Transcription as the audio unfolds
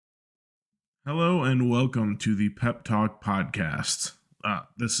Hello and welcome to the Pep Talk podcast.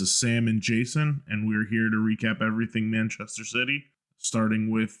 This is Sam and Jason, and we're here to recap everything Manchester City,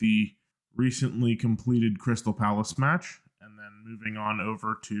 starting with the recently completed Crystal Palace match, and then moving on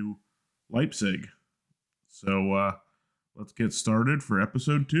over to Leipzig. So let's get started for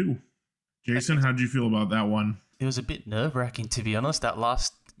episode 2. Jason, how'd you feel about that one? It was a bit nerve-wracking, to be honest, that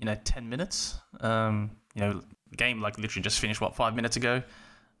last 10 minutes. The game literally just finished, 5 minutes ago?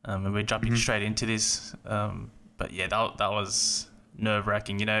 And we're jumping straight into this. But yeah, that was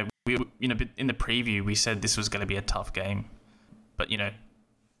nerve-wracking. We in the preview, we said this was going to be a tough game. But,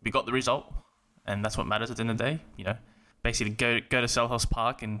 we got the result, and that's what matters at the end of the day. Basically go to Selhurst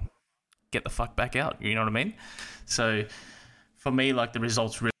Park and get the fuck back out. You know what I mean? So for me, the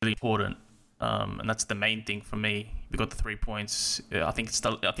result's really important. And that's the main thing for me. We got the 3 points. I think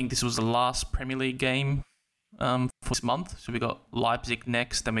this was the last Premier League game for this month. So we got Leipzig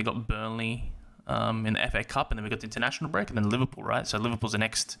next, then we got Burnley in the FA Cup, and then we got the international break, and then Liverpool, right? So Liverpool's the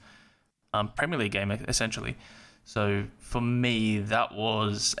next Premier League game, essentially. So for me, that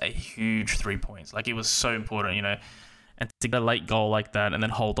was a huge 3 points. It was so important, and to get a late goal like that and then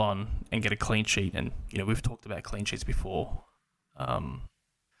hold on and get a clean sheet. And, we've talked about clean sheets before.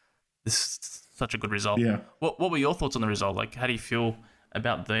 This is such a good result. Yeah. What were your thoughts on the result? How do you feel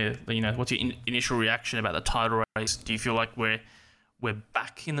about the what's your initial reaction about the title race? Do you feel like we're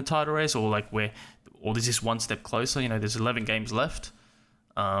back in the title race, or or is this one step closer? There's 11 games left.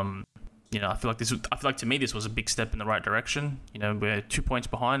 I feel like to me this was a big step in the right direction. We're 2 points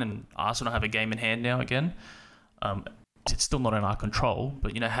behind, and Arsenal have a game in hand now again. It's still not in our control,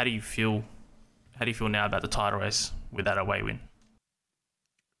 but how do you feel? How do you feel now about the title race with that away win?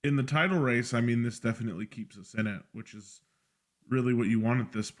 In the title race, this definitely keeps us in it, which is really what you want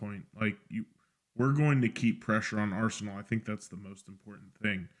at this point. We're going to keep pressure on Arsenal. I think that's the most important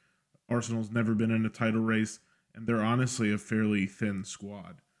thing. Arsenal's never been in a title race, and they're honestly a fairly thin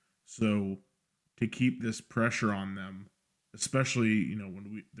squad. So to keep this pressure on them, especially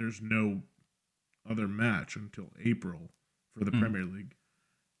when there's no other match until April for the Premier League,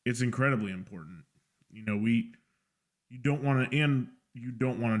 it's incredibly important. You don't want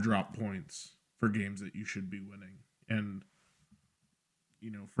to drop points for games that you should be winning. And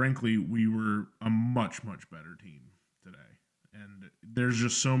frankly, we were a much, much better team today. And there's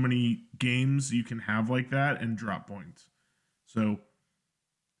just so many games you can have like that and drop points. So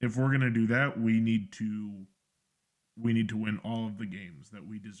if we're going to do that, we need to win all of the games that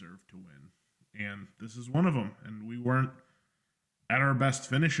we deserve to win. And this is one of them. And we weren't at our best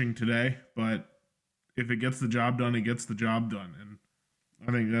finishing today, but if it gets the job done, it gets the job done. And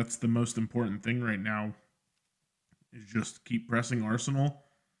I think that's the most important thing right now, is just keep pressing Arsenal,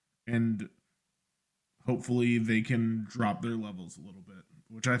 and hopefully they can drop their levels a little bit,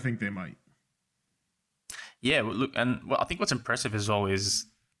 which I think they might. Yeah, look, and I think what's impressive as well is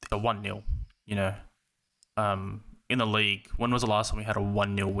the 1-0. In the league, when was the last time we had a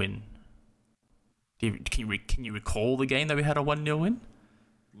 1-0 win? Can you recall the game that we had a 1-0 win?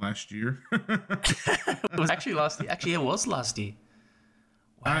 Last year. It was actually last year. Actually, it was last year.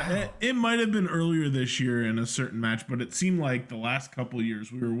 Wow. It might have been earlier this year in a certain match, but it seemed like the last couple of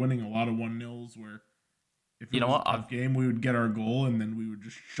years we were winning a lot of 1-0s where if it was a tough game, we would get our goal and then we would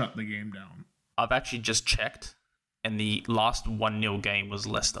just shut the game down. I've actually just checked, and the last 1-0 game was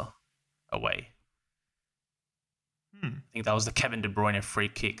Leicester away. I think that was the Kevin De Bruyne free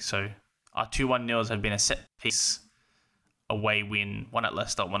kick. So our 2 1-0s have been a set piece away win, one at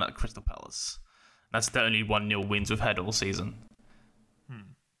Leicester, one at Crystal Palace. That's the only 1-0 wins we've had all season.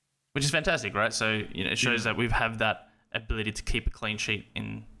 Which is fantastic, right? So, it shows that we have that ability to keep a clean sheet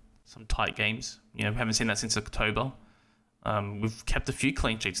in some tight games. We haven't seen that since October. We've kept a few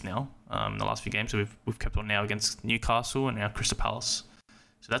clean sheets now in the last few games. So we've kept one now against Newcastle and now Crystal Palace.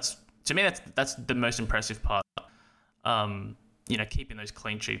 So to me that's the most impressive part. Keeping those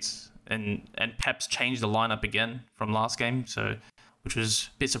clean sheets. And Pep's changed the lineup again from last game, so which was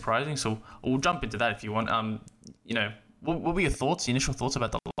a bit surprising. So we'll jump into that if you want. What were your thoughts, initial thoughts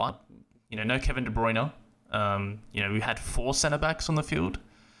about the lineup? No Kevin De Bruyne. We had 4 centre backs on the field,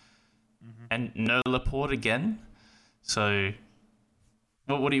 and no Laporte again. So,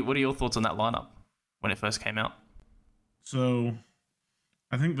 what are your thoughts on that lineup when it first came out? So,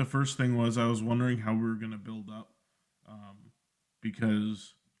 I think the first thing was I was wondering how we were going to build up,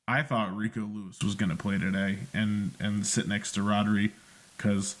 because I thought Rico Lewis was going to play today and sit next to Rodri,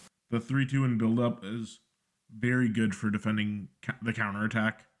 because the 3-2 in build up is very good for defending the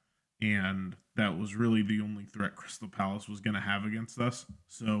counterattack, and that was really the only threat Crystal Palace was going to have against us.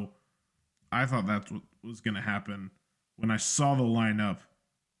 So I thought that's what was going to happen. When I saw the lineup,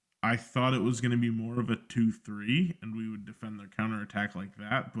 I thought it was going to be more of a 2-3, and we would defend their counterattack like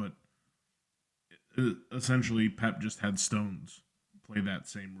that, but essentially Pep just had Stones play that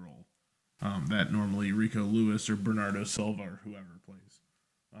same role that normally Rico Lewis or Bernardo Silva or whoever plays.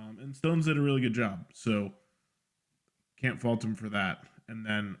 And Stones did a really good job, so can't fault him for that. And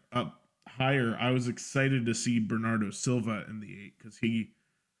then up higher, I was excited to see Bernardo Silva in the 8 because he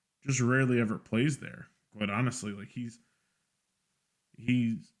just rarely ever plays there. Quite honestly, like he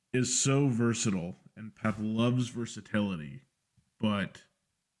is so versatile, and Pep loves versatility, but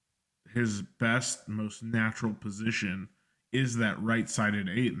his best, most natural position is that right-sided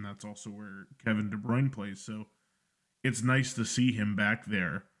 8, and that's also where Kevin De Bruyne plays. So it's nice to see him back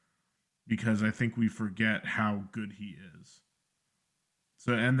there because I think we forget how good he is.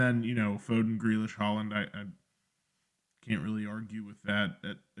 So, and then, Foden, Grealish, Haaland, I can't really argue with that.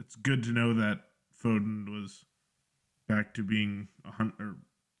 It's good to know that Foden was back to being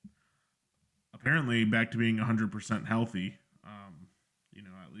apparently back to being 100% healthy.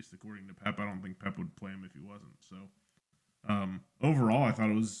 At least according to Pep. I don't think Pep would play him if he wasn't. So, overall, I thought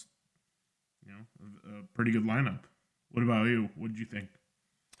it was, a pretty good lineup. What about you? What did you think?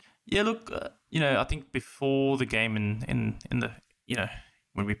 Yeah, look, I think before the game in the,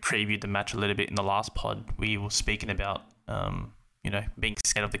 when we previewed the match a little bit in the last pod, we were speaking about, being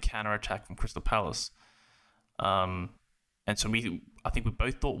scared of the counter-attack from Crystal Palace. And so I think we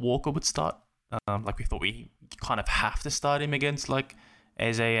both thought Walker would start. We thought we kind of have to start him against,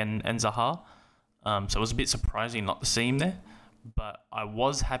 Eze and Zaha. So it was a bit surprising not to see him there. But I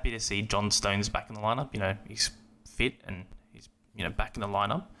was happy to see John Stones back in the lineup. He's fit and he's, back in the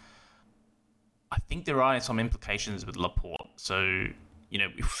lineup. I think there are some implications with Laporte. So,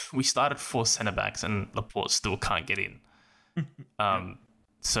 we started 4 centre-backs and Laporte still can't get in.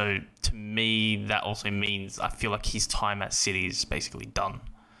 So to me, that also means I feel like his time at City is basically done.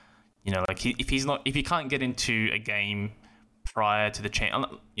 If he can't get into a game prior to the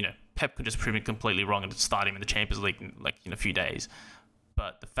Pep could just prove it completely wrong and start him in the Champions League in a few days.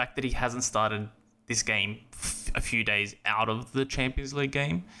 But the fact that he hasn't started this game a few days out of the Champions League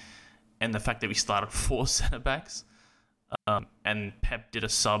game, and the fact that we started 4 centre backs, and Pep did a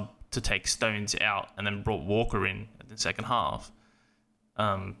sub to take Stones out and then brought Walker in the second half.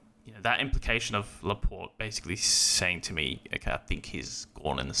 That implication of Laporte basically saying to me, okay, I think he's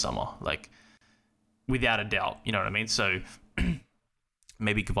gone in the summer, without a doubt. You know what I mean? So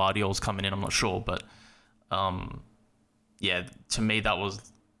maybe Gvardiol's coming in. I'm not sure, but to me that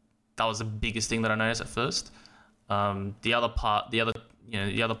was the biggest thing that I noticed at first. The other part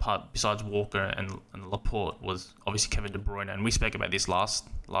besides Walker and Laporte was obviously Kevin De Bruyne, and we spoke about this last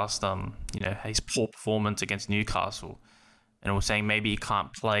his poor performance against Newcastle. And we're saying maybe he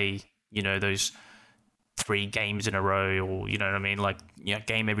can't play, those 3 games in a row, or,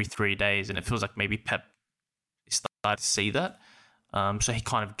 game every 3 days. And it feels like maybe Pep started to see that. So he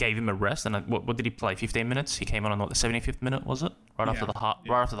kind of gave him a rest. And what did he play? 15 minutes? He came on the 75th minute, was it? Right after the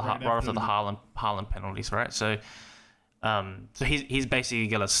Haaland penalties, right? So he's basically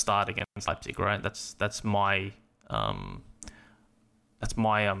going to start against Leipzig, right? That's my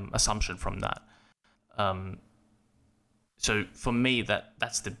assumption from that. So for me,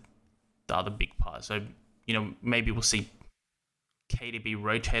 that's the other big part. So, maybe we'll see KDB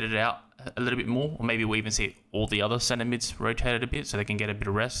rotated out a little bit more, or maybe we'll even see all the other centre mids rotated a bit so they can get a bit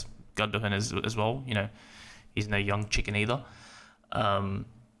of rest. Gundogan as well, he's no young chicken either. So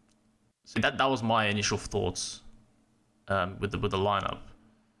that was my initial thoughts with the lineup.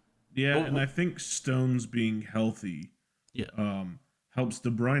 Yeah, and I think Stones being healthy helps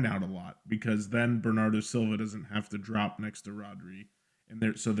De Bruyne out a lot, because then Bernardo Silva doesn't have to drop next to Rodri. And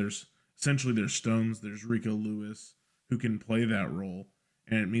there's Stones, there's Rico Lewis, who can play that role.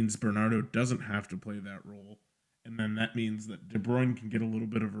 And it means Bernardo doesn't have to play that role. And then that means that De Bruyne can get a little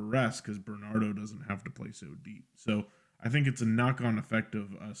bit of a rest because Bernardo doesn't have to play so deep. So I think it's a knock-on effect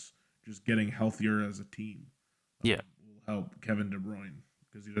of us just getting healthier as a team. Yeah. Will help Kevin De Bruyne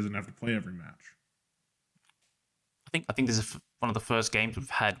because he doesn't have to play every match. I think this is one of the first games we've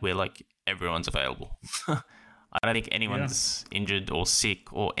had where everyone's available. I don't think anyone's injured or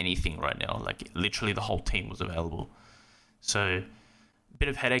sick or anything right now. Literally the whole team was available. So a bit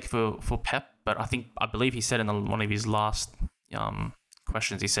of headache for Pep, but I believe he said in one of his last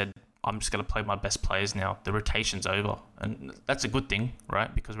questions, he said, I'm just going to play my best players now. The rotation's over. And that's a good thing,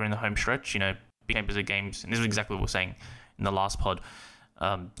 right? Because we're in the home stretch, big games, and this is exactly what we're saying in the last pod.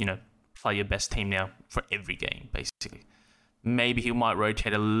 Play your best team now for every game, basically. Maybe he might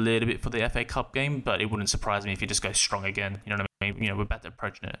rotate a little bit for the FA Cup game, but it wouldn't surprise me if he just goes strong again. You know what I mean? We're about to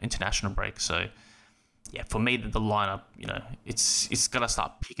approach an international break, so yeah, for me, the lineup, it's got to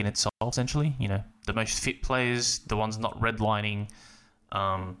start picking itself, essentially. The most fit players, the ones not redlining,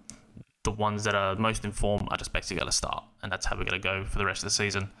 the ones that are most informed are just basically got to start. And that's how we're going to go for the rest of the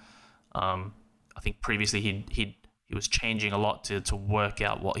season. I think previously he was changing a lot to work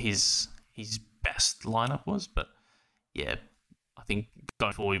out what his best lineup was. But, yeah, I think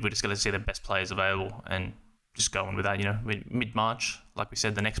going forward, we're just going to see the best players available and just going with that, mid-March. Like we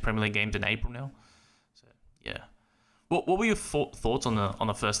said, the next Premier League game's in April now. So, yeah. What were your thoughts on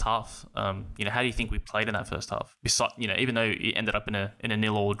the first half? How do you think we played in that first half? Besides, even though it ended up in a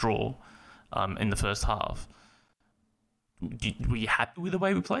 0-0 draw in the first half, were you happy with the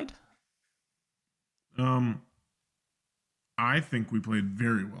way we played? I think we played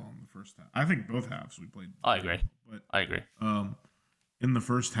very well in the first half. I think both halves we played. I agree. Well, but I agree. In the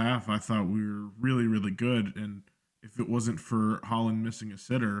first half, I thought we were really, really good. And if it wasn't for Holland missing a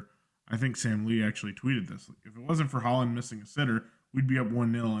sitter, I think Sam Lee actually tweeted this. If it wasn't for Holland missing a sitter, we'd be up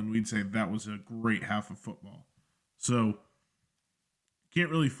 1-0 and we'd say that was a great half of football. So can't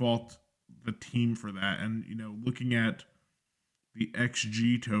really fault the team for that. And, looking at the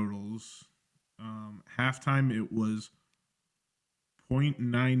XG totals, halftime it was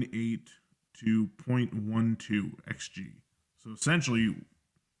 0.98 to 0.12 XG. So essentially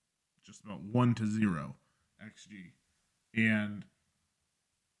just about 1-0 XG. And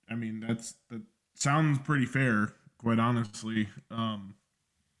I mean, that sounds pretty fair, quite honestly.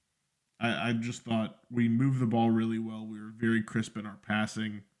 I just thought we moved the ball really well. We were very crisp in our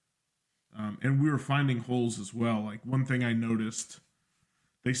passing. And we were finding holes as well. Like, one thing I noticed,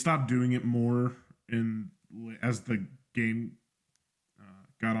 they stopped doing it more as the game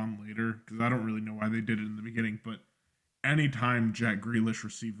got on later, because I don't really know why they did it in the beginning, but anytime Jack Grealish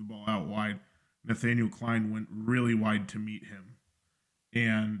received the ball out wide, Nathaniel Klein went really wide to meet him.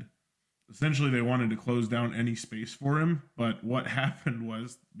 And essentially they wanted to close down any space for him, but what happened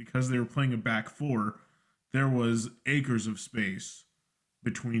was, because they were playing a back four, there was acres of space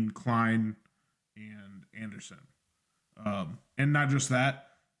between Klein and Anderson. And not just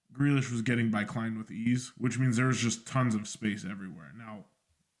that, Grealish was getting by Klein with ease, which means there was just tons of space everywhere. Now,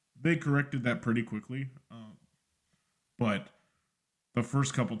 they corrected that pretty quickly, but the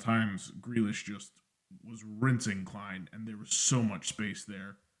first couple times, Grealish just was rinsing Klein, and there was so much space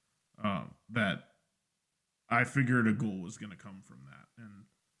there that I figured a goal was going to come from that. And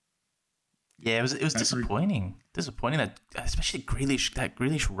yeah, it was disappointing. Disappointing that, especially that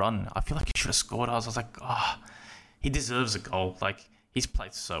Grealish run. I feel like he should have scored. I was like, he deserves a goal. Like, he's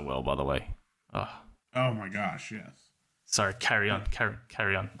played so well, by the way. Oh my gosh, yes. Sorry, carry on.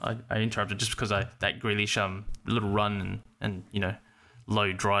 I interrupted just because that Grealish little run and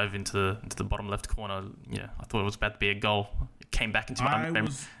low drive into the bottom left corner. I thought it was about to be a goal. It came back into my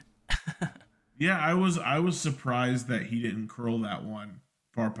memory. I was surprised that he didn't curl that one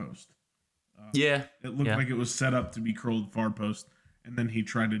far post. It looked like it was set up to be curled far post, and then he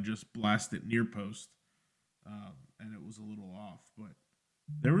tried to just blast it near post, and it was a little off. But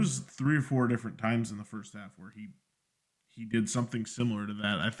there was 3 or 4 different times in the first half where he did something similar to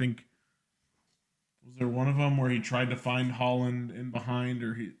that. I think, was there one of them where he tried to find Holland in behind,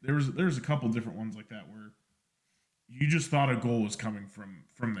 or there was a couple different ones like that where you just thought a goal was coming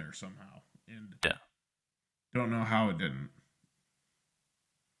from there somehow, and don't know how it didn't.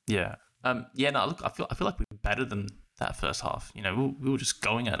 Yeah. No, look, I feel like we were better than that first half. We were just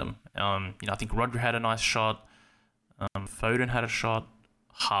going at them. I think Rodri had a nice shot. Foden had a shot.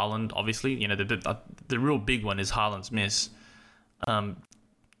 Haaland, obviously, the real big one is Haaland's miss.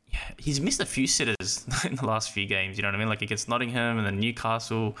 He's missed a few sitters in the last few games. You know what I mean? Like against Nottingham and then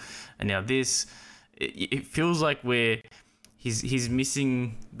Newcastle, and now this. It feels like he's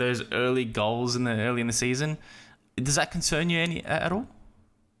missing those early goals early in the season. Does that concern you at all?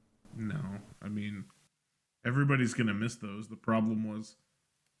 No, I mean, everybody's gonna miss those. The problem was,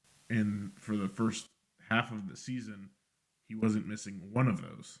 for the first half of the season, he wasn't missing one of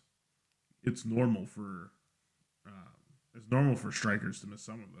those. It's normal for strikers to miss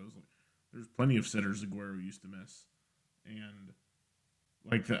some of those. There's plenty of sitters Aguero used to miss, and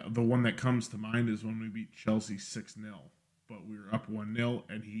like the one that comes to mind is when we beat Chelsea 6-0, but we were up 1-0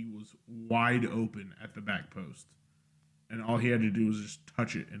 and he was wide open at the back post, and all he had to do was just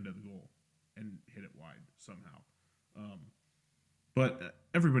touch it into the goal and hit it wide somehow. But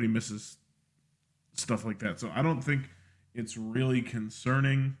everybody misses stuff like that, so I don't think it's really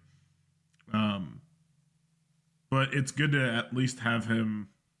concerning. But it's good to at least have him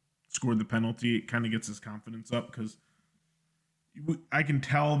score the penalty. It kind of gets his confidence up, because I can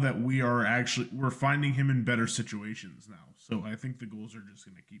tell that we're finding him in better situations now. So I think the goals are just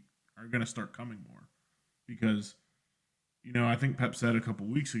going to start coming more. because, I think Pep said a couple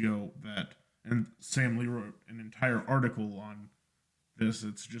weeks ago that, and Sam Lee wrote an entire article on this.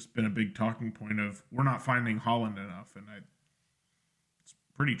 It's just been a big talking point of we're not finding Haaland enough, and it's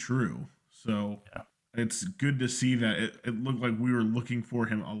pretty true. So It's good to see that it looked like we were looking for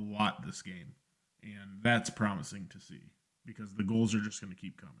him a lot this game, and that's promising to see because the goals are just going to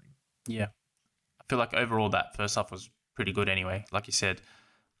keep coming. Yeah, I feel like overall that first half was pretty good anyway, like you said,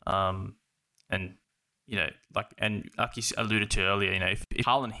 and like you alluded to earlier, if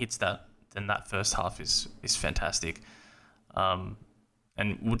Haaland hits that, then that first half is fantastic.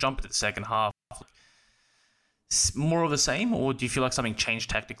 And we'll jump into the second half. More of the same, or do you feel like something changed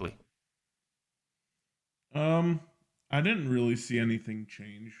tactically? I didn't really see anything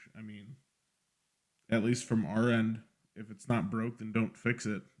change. I mean, at least from our end, if it's not broke, then don't fix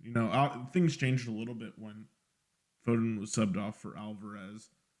it. Things changed a little bit when Foden was subbed off for Alvarez.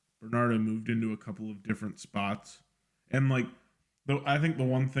 Bernardo moved into a couple of different spots. And I think the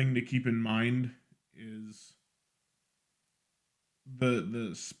one thing to keep in mind is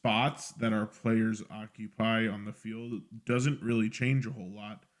the spots that our players occupy on the field doesn't really change a whole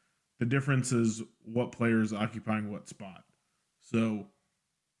lot. The difference is what player is occupying what spot. So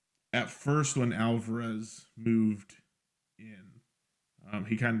at first when Alvarez moved in,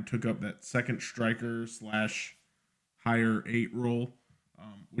 he kind of took up that second striker / higher 8 role,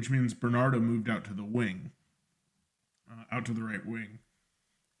 which means Bernardo moved out to the wing, out to the right wing.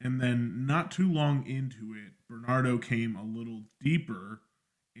 And then not too long into it, Bernardo came a little deeper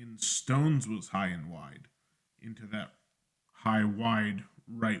and Stones was high and wide into that high wide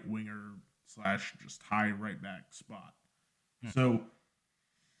right winger / just high right back spot. So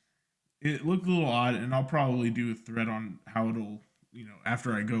it looked a little odd, and I'll probably do a thread on how it'll,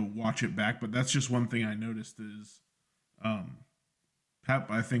 after I go watch it back. But that's just one thing I noticed is Pep,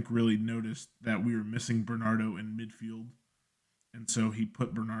 I think, really noticed that we were missing Bernardo in midfield. And so he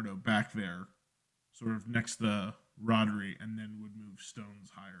put Bernardo back there, sort of next to Rodri, and then would move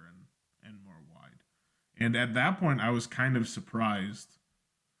Stones higher and more wide. And at that point, I was kind of surprised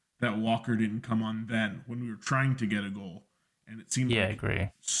that Walker didn't come on then when we were trying to get a goal. And it seemed I agree.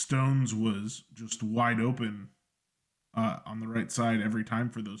 Stones was just wide open on the right side every time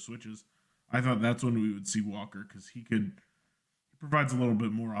for those switches. I thought that's when we would see Walker because he provides a little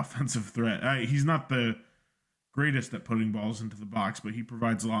bit more offensive threat. He's not the greatest at putting balls into the box, but he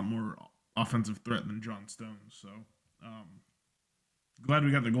provides a lot more offensive threat than John Stones. So glad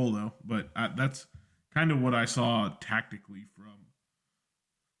we got the goal, though. But that's kind of what I saw tactically from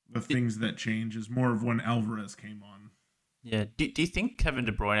the things that change is more of when Alvarez came on. Yeah. Do you think Kevin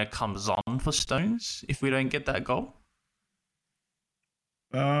De Bruyne comes on for Stones if we don't get that goal?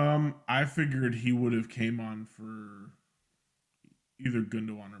 I figured he would have came on for either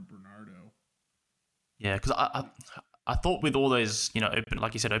Gundogan or Bernardo. Yeah, because I thought with all those, open,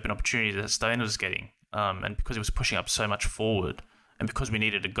 like you said, open opportunities that Stone was getting, and because he was pushing up so much forward, and because we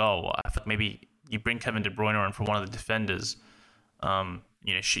needed a goal, I thought maybe you bring Kevin De Bruyne on for one of the defenders.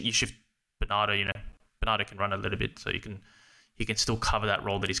 You shift Bernardo. Bernardo can run a little bit, so he can still cover that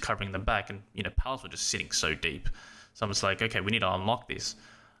role that he's covering in the back. And Palace were just sitting so deep, so I'm just like, okay, we need to unlock this.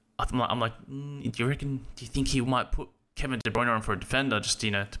 I'm like, do you think he might put Kevin De Bruyne on for a defender just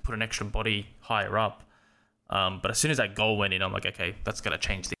to put an extra body higher up? But as soon as that goal went in, I'm like, okay, that's got to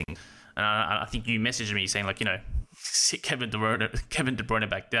change things. And I think you messaged me saying, sit Kevin De Bruyne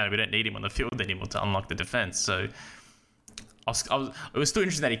back down. We don't need him on the field anymore to unlock the defense. So it was still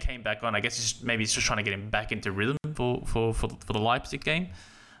interesting that he came back on. I guess maybe he's just trying to get him back into rhythm for the Leipzig game.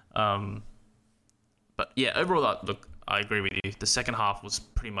 But yeah, overall, look, I agree with you. The second half was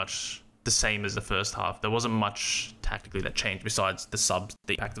pretty much the same as the first half. There wasn't much tactically that changed besides the subs,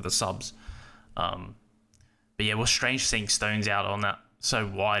 the impact of the subs. But yeah, it was strange seeing Stones out on that so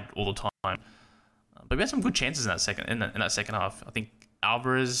wide all the time. But we had some good chances in that second half. I think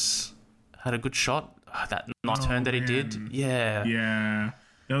Alvarez had a good shot. That turn that he did. Yeah. Yeah.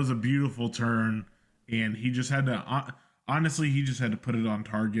 That was a beautiful turn. And he just had to, honestly, put it on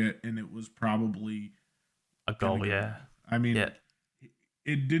target, and it was probably a goal, yeah. I mean,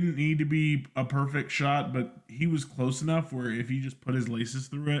 it didn't need to be a perfect shot, but he was close enough where if he just put his laces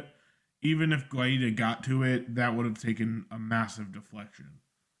through it, even if Guaita got to it, that would have taken a massive deflection.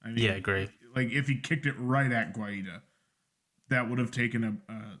 I mean, yeah, agree. If he kicked it right at Guaita, that would have taken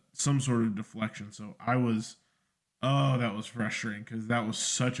some sort of deflection. So that was frustrating because that was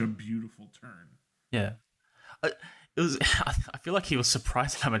such a beautiful turn. Yeah. It was. I feel like he was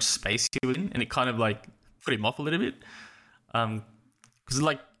surprised at how much space he was in, and it kind of put him off a little bit. Because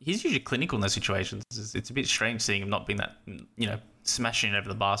he's usually clinical in those situations. It's a bit strange seeing him not being that, smashing over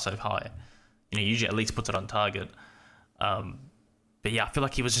the bar so high. usually at least puts it on target. But yeah, I feel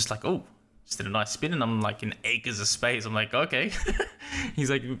like he was just like, oh, just did a nice spin, and I'm like in acres of space. I'm like, okay. He's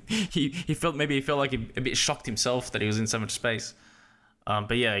like, he felt like a bit shocked himself that he was in so much space.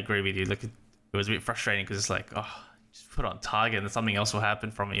 But yeah, I agree with you. Like, it was a bit frustrating because it's like, oh, just put it on target and something else will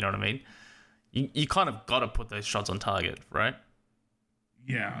happen from it. You know what I mean? You kind of got to put those shots on target, right?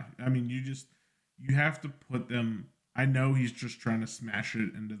 Yeah, I mean, you have to put them. I know he's just trying to smash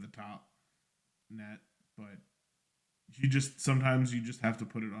it into the top net, but sometimes you just have to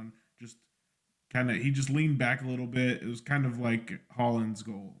put it on. Just he just leaned back a little bit. It was kind of like Holland's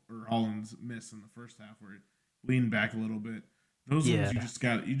goal or Holland's miss in the first half, where he leaned back a little bit. Those ones you just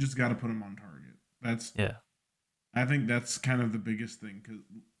got to put them on target. I think that's kind of the biggest thing,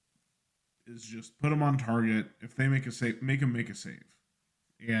 is just put them on target. If they make a save, make them make a save.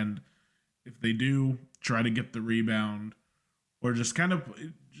 And if they do, try to get the rebound, or just kind of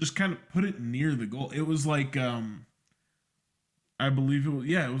put it near the goal. It was like, I believe it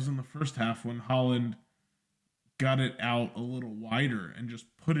was in the first half when Holland got it out a little wider and just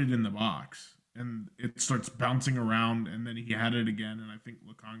put it in the box, and it starts bouncing around, and then he had it again, and I think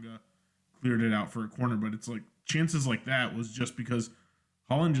Lakanga cleared it out for a corner. But it's like chances like that was just because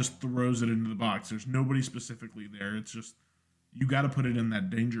Holland just throws it into the box. There's nobody specifically there. It's just you got to put it in that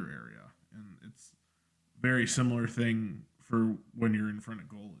danger area, and it's very similar thing for when you're in front of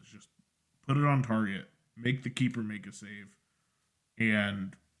goal. Is just put it on target, make the keeper make a save,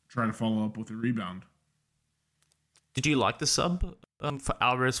 and try to follow up with a rebound. Did you like the sub for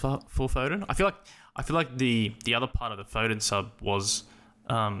Alvarez for Foden? I feel like the other part of the Foden sub was,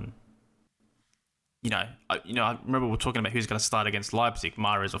 I remember we were talking about who's going to start against Leipzig,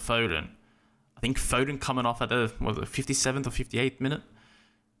 Mahrez or Foden. I think Foden coming off at the 57th or 58th minute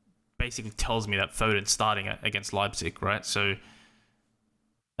basically tells me that Foden's starting against Leipzig, right? So,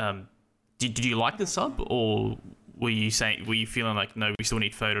 did you like the sub, or were you feeling like, no, we still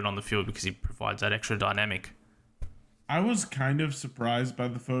need Foden on the field because he provides that extra dynamic? I was kind of surprised by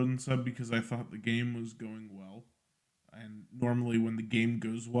the Foden sub because I thought the game was going well. And normally when the game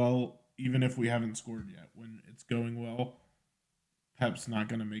goes well, even if we haven't scored yet, when it's going well, Pep's not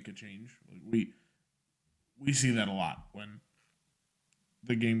going to make a change. We see that a lot. When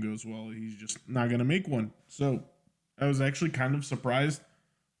the game goes well, he's just not going to make one. So I was actually kind of surprised.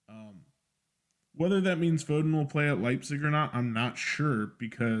 Whether that means Foden will play at Leipzig or not, I'm not sure,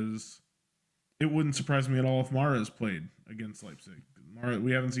 because it wouldn't surprise me at all if Mahrez played against Leipzig.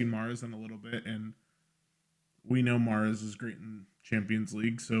 We haven't seen Mahrez in a little bit, and we know Mahrez is great in Champions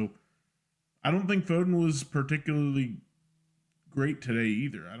League, so I don't think Foden was particularly great today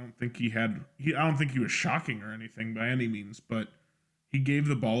either. I don't think he was shocking or anything by any means, but he gave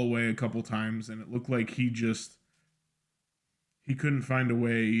the ball away a couple times, and it looked like he couldn't find a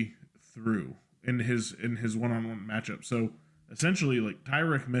way through in his one-on-one matchup. So essentially, like,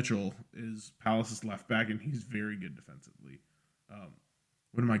 Tyrick Mitchell is Palace's left back, and he's very good defensively.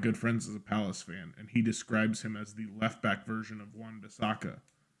 One of my good friends is a Palace fan, and he describes him as the left back version of Wan-Bissaka,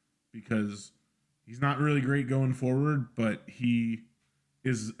 because he's not really great going forward, but he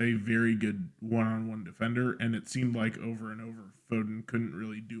is a very good one-on-one defender, and it seemed like over and over Foden couldn't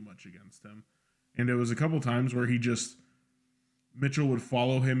really do much against him. And it was a couple times where Mitchell would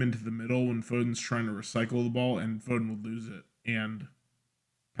follow him into the middle when Foden's trying to recycle the ball, and Foden would lose it, and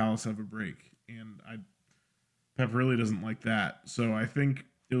Palace have a break. And Pep really doesn't like that. So I think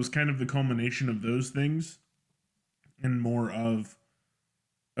it was kind of the culmination of those things, and more of,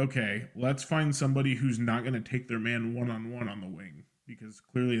 okay, let's find somebody who's not going to take their man one-on-one on the wing, because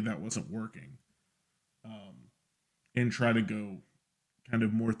clearly that wasn't working, and try to go kind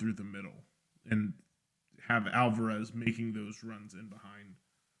of more through the middle and have Alvarez making those runs in behind,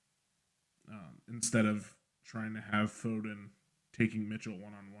 instead of trying to have Foden taking Mitchell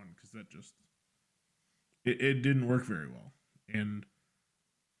one-on-one, because that just it didn't work very well. And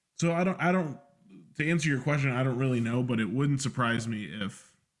so I don't to answer your question, I don't really know, but it wouldn't surprise me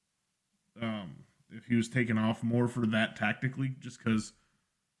if he was taken off more for that tactically, just because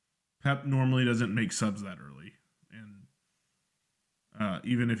Pep normally doesn't make subs that early. And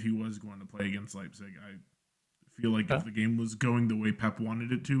even if he was going to play against Leipzig, I feel like if the game was going the way Pep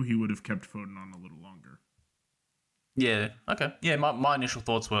wanted it to, he would have kept Foden on a little longer. Yeah, okay. Yeah, my initial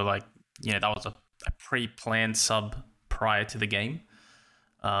thoughts were like, that was a pre-planned sub prior to the game.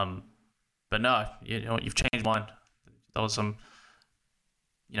 But no, you've changed mine. That was some,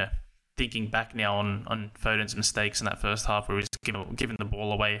 thinking back now on Foden's mistakes in that first half, where he was giving the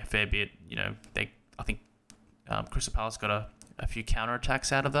ball away a fair bit. I think Crystal Palace got a few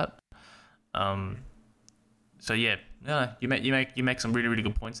counter-attacks out of that. So yeah, no, you make some really, really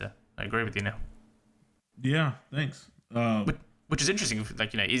good points there. I agree with you now. Yeah, thanks. Which is interesting.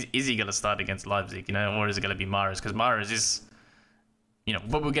 Like, is he going to start against Leipzig, or is it going to be Mahrez? Because Mahrez is,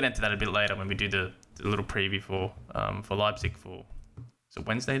 but we'll get into that a bit later when we do the little preview for Leipzig for, is it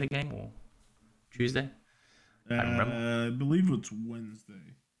Wednesday the game or Tuesday? I remember. I believe it's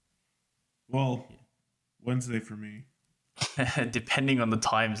Wednesday. Well, Wednesday for me. Depending on the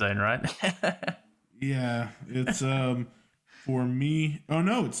time zone, right? Yeah, it's for me. Oh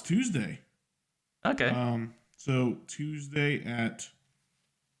no, it's Tuesday. Okay. So Tuesday at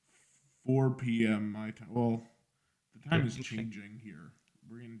 4 p.m. my time. Well, the time is changing here.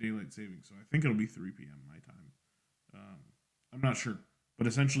 We're in daylight savings, so I think it'll be 3 p.m. my time. I'm not sure, but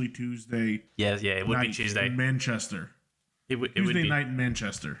essentially Tuesday. Yeah, it would be Tuesday in Manchester. It would Tuesday be night in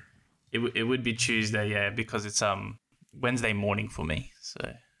Manchester. It would be Tuesday, yeah, because it's Wednesday morning for me,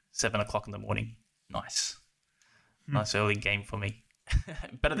 so 7 o'clock in the morning. Nice early game for me.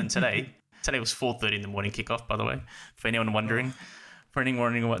 Better than today. Today was 4:30 in the morning kickoff, by the way. For anyone wondering,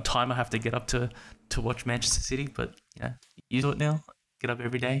 what time I have to get up to watch Manchester City, but you do it now. Get up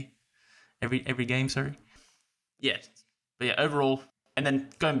every day, every game. Sorry. Yeah, but yeah, overall, and then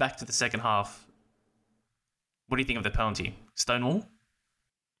going back to the second half, what do you think of the penalty? Stonewall?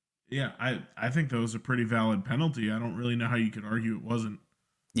 Yeah, I think that was a pretty valid penalty. I don't really know how you could argue it wasn't.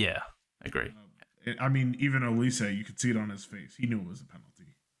 Yeah, I agree. I mean, even Elise, you could see it on his face. He knew it was a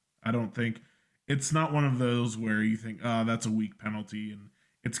penalty. I don't think it's not one of those where you think, that's a weak penalty and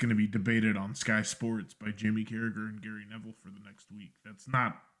it's going to be debated on Sky Sports by Jamie Carragher and Gary Neville for the next week. That's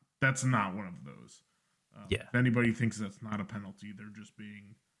not one of those. If anybody thinks that's not a penalty, they're just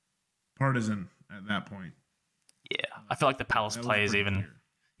being partisan at that point. Yeah, I feel like the Palace players even... Clear.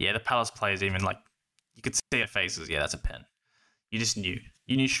 Yeah, the Palace players even, like, you could see their faces. Yeah, that's a pen. You just knew.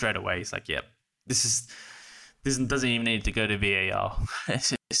 You knew straight away. It's like, this doesn't even need to go to VAR.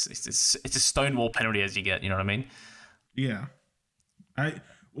 It's a stonewall penalty as you get. You know what I mean? Yeah.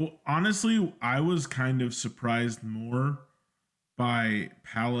 Honestly, I was kind of surprised more by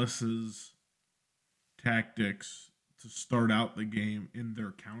Palace's tactics to start out the game in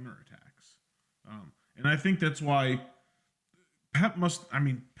their counterattacks. And I think that's why Pep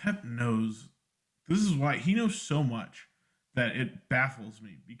knows. This is why he knows so much that it baffles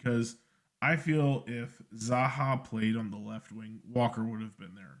me, because I feel if Zaha played on the left wing, Walker would have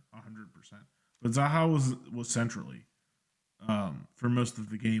been there 100%. But Zaha was centrally for most of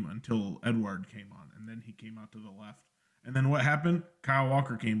the game until Edouard came on, and then he came out to the left. And then what happened? Kyle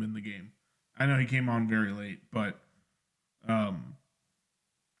Walker came in the game. I know he came on very late, but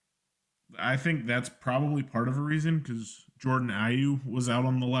I think that's probably part of a reason, because Jordan Ayew was out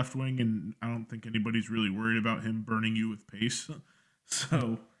on the left wing, and I don't think anybody's really worried about him burning you with pace.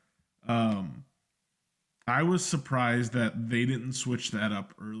 So I was surprised that they didn't switch that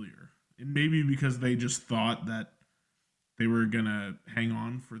up earlier. And maybe because they just thought that they were gonna hang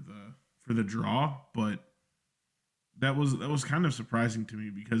on for the draw, but that was kind of surprising to me,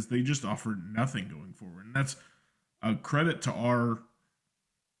 because they just offered nothing going forward. And that's a credit to our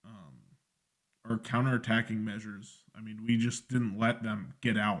counterattacking measures. I mean, we just didn't let them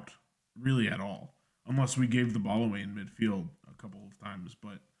get out really at all, unless we gave the ball away in midfield a couple of times.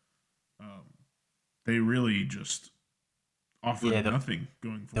 But they really just offered nothing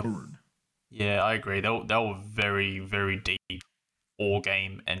going forward. Yeah, I agree. They were very, very deep all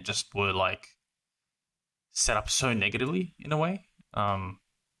game and just were like set up so negatively in a way. I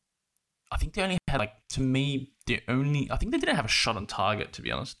think they only had I think they didn't have a shot on target, to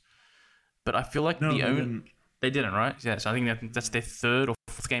be honest. But I feel like they didn't, right? Yeah, so I think that's their third or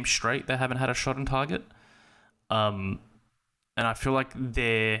fourth game straight they haven't had a shot on target. And I feel like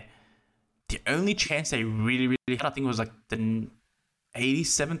the only chance they really, really had, I think, was like the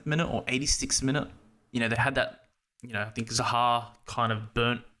 87th minute or 86th minute. They had that, I think Zaha kind of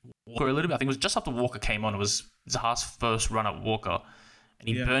burnt Walker a little bit. I think it was just after Walker came on. It was Zaha's first run at Walker. And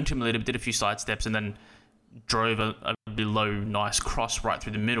he burnt him a little bit, did a few side steps, and then drove a below nice cross right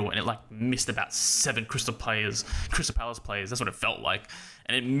through the middle, and it missed about 7 Crystal Palace players. That's what it felt like,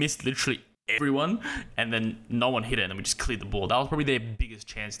 and it missed literally everyone, and then no one hit it, and then we just cleared the ball. That was probably their biggest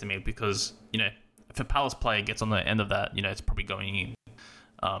chance to me, because if a Palace player gets on the end of that, it's probably going in,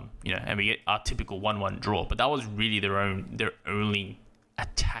 and we get our typical 1-1 draw. But that was really their only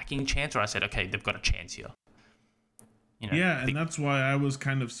attacking chance where I said, okay, they've got a chance here. And that's why I was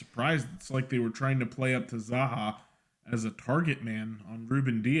kind of surprised. It's like they were trying to play up to Zaha as a target man on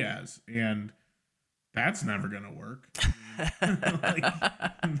Ruben Diaz, and that's never going to work.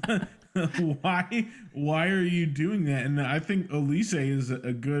 Why are you doing that? And I think Elise is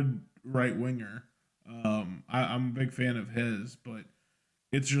a good right winger. I'm a big fan of his, but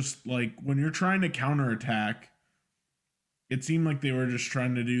it's just like when you're trying to counterattack, it seemed like they were just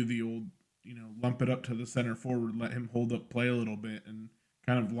trying to do the old, lump it up to the center forward, let him hold up play a little bit and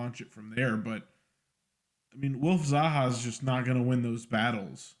kind of launch it from there. But I mean, Wolf Zaha is just not going to win those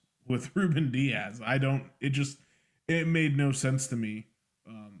battles with Ruben Diaz. It made no sense to me,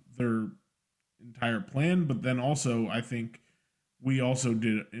 their entire plan. But then also, I think we also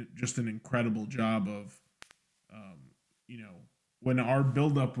did just an incredible job of, when our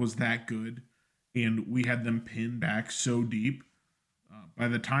buildup was that good and we had them pinned back so deep, by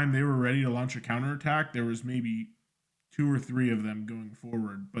the time they were ready to launch a counterattack, there was maybe 2 or 3 of them going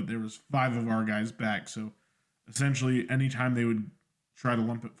forward, but there was 5 of our guys back. So essentially, anytime they would try to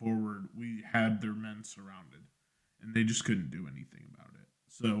lump it forward, we had their men surrounded, and they just couldn't do anything about it.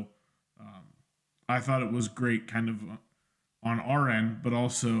 So I thought it was great kind of on our end, but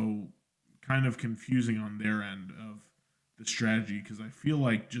also kind of confusing on their end of the strategy, because I feel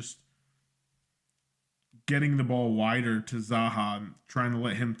like just getting the ball wider to Zaha and trying to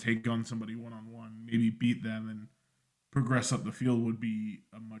let him take on somebody one-on-one, maybe beat them and progress up the field would be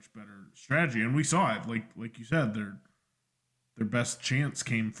a much better strategy. And we saw it, like you said, their best chance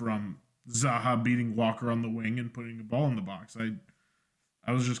came from Zaha beating Walker on the wing and putting the ball in the box.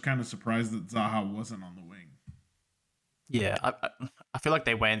 I was just kind of surprised that Zaha wasn't on the wing. Yeah, I feel like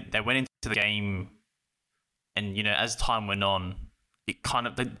they went into the game, and as time went on, it kind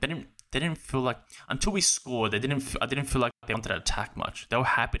of they didn't feel like, until we scored, I didn't feel like they wanted to attack much. They were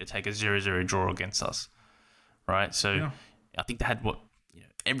happy to take a 0-0 draw against us, right? So yeah. I think they had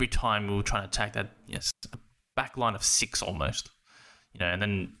every time we were trying to attack that, a back line of 6 almost, and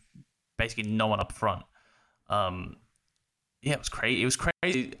then basically no one up front. It was crazy. It was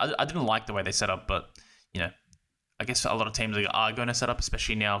crazy. I didn't like the way they set up, but I guess a lot of teams are going to set up,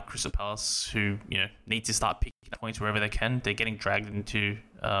 especially now Crystal Palace, who need to start picking up points wherever they can. They're getting dragged into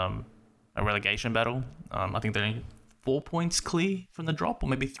a relegation battle. I think they're 4 points clear from the drop, or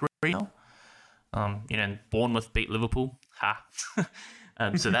maybe 3 now. And Bournemouth beat Liverpool. Ha!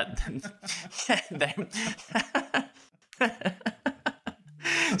 So that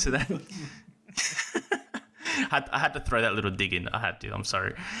so that I had to throw that little dig in. I had to. I'm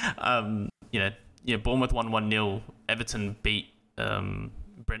sorry. Bournemouth won 1-0. Everton beat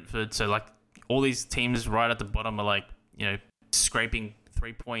Brentford. So all these teams right at the bottom are scraping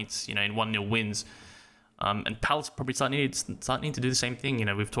 3 points, in 1-0 wins. And Palace probably starting to do the same thing.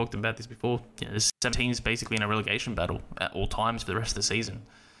 We've talked about this before. There's 7 teams basically in a relegation battle at all times for the rest of the season.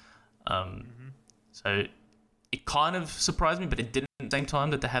 So it kind of surprised me, but it didn't at the same time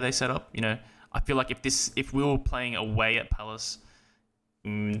that how they set up. I feel like if we were playing away at Palace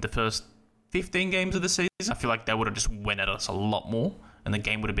in the first 15 games of the season, I feel like they would have just went at us a lot more, and the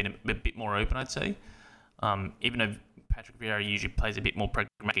game would have been a bit more open, I'd say. Even though Patrick Vieira usually plays a bit more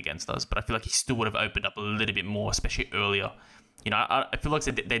pragmatic against us, but I feel like he still would have opened up a little bit more, especially earlier. I feel like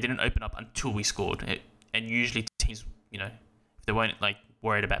they didn't open up until we scored. And usually teams, if they weren't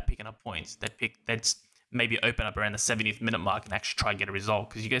worried about picking up points, they'd maybe open up around the 70th minute mark and actually try and get a result.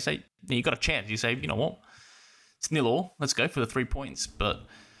 Because you guys say, you got a chance. You say, you know what, it's 0-0. Let's go for the 3 points. But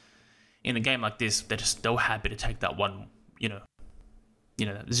in a game like this, they're happy to take that one,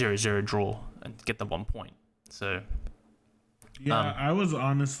 0-0 draw and get the 1 point. So yeah, I was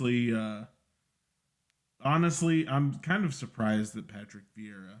honestly, I'm kind of surprised at Patrick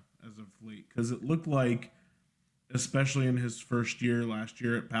Vieira as of late, because it looked like, especially in his first year last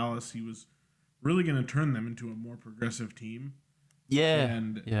year at Palace, he was really going to turn them into a more progressive team. Yeah,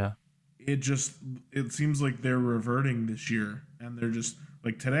 and yeah, it seems like they're reverting this year, and they're just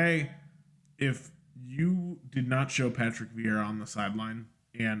today. If you did not show Patrick Vieira on the sideline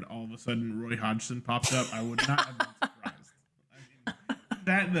and all of a sudden Roy Hodgson popped up, I would not have been surprised.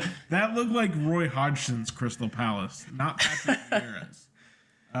 I mean, that looked like Roy Hodgson's Crystal Palace, not Patrick Vieira's.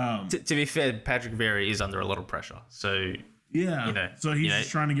 To be fair, Patrick Vieira is under a lot of pressure. So yeah, so he's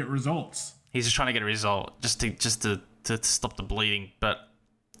just trying to get results. He's just trying to get a result, just to stop the bleeding. But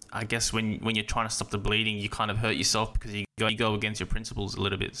I guess when you're trying to stop the bleeding, you kind of hurt yourself because you go against your principles a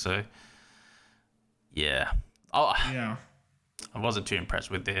little bit. So yeah, I wasn't too impressed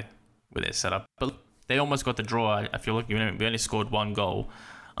with their setup, but they almost got the draw. I feel like we only scored 1 goal.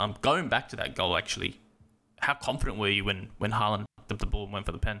 Going back to that goal, actually, how confident were you when Haaland dipped the ball and went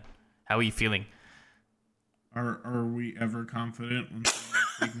for the pen? How are you feeling? Are we ever confident when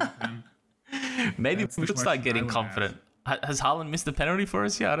someone's taking the pen? Maybe we should start getting confident. Has Haaland missed the penalty for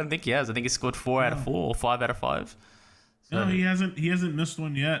us? Yeah, I don't think he has. I think he scored 4 out of 4 or 5 out of 5. So, no, he hasn't. He hasn't missed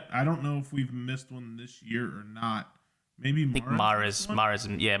one yet. I don't know if we've missed one this year or not. Maybe I think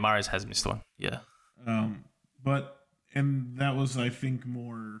Mahrez has missed one. Yeah. But and that was, I think,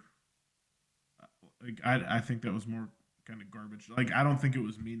 more like I think that was more kind of garbage. Like, I don't think it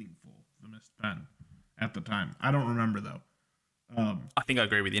was meaningful, the missed pen at the time. I don't remember though. I think I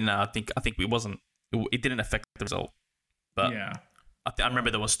agree with you. No, I think it wasn't. It didn't affect the result. But yeah, I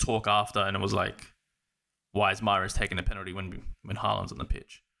remember there was talk after, and it was like, why is Mahrez taking a penalty when Haaland's on the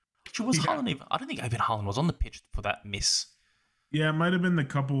pitch? Actually, was Haaland even? I don't think even Haaland was on the pitch for that miss. Yeah, it might have been the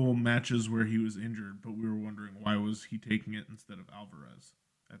couple matches where he was injured, but we were wondering why was he taking it instead of Alvarez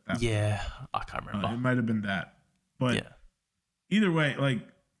at that point. Yeah, I can't remember. It might have been that. But yeah. Either way, like,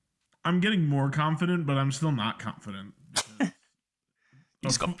 I'm getting more confident, but I'm still not confident. You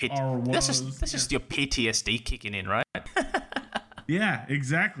just got that's just your PTSD kicking in, right? Yeah,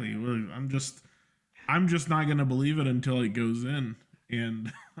 exactly. I'm just not gonna believe it until it goes in,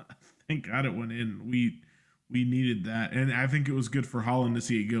 and thank God it went in. We needed that, and I think it was good for Haaland to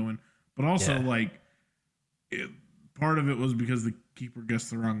see it going. But also, part of it was because the keeper guessed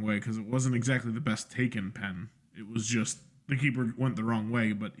the wrong way, because it wasn't exactly the best taken pen. It was just the keeper went the wrong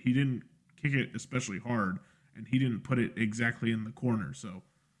way, but he didn't kick it especially hard, and he didn't put it exactly in the corner. So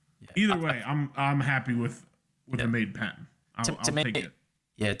either way, I'm happy with the made pen. I'll take it.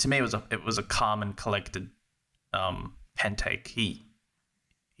 Yeah, to me it was a calm and collected pen take. He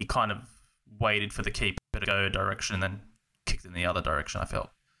kind of waited for the keeper to go a direction and then kicked in the other direction, I felt.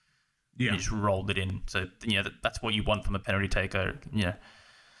 Yeah. He just rolled it in. So, that's what you want from a penalty taker,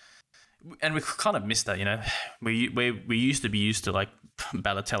 And we kind of missed that, We used to be used to, like,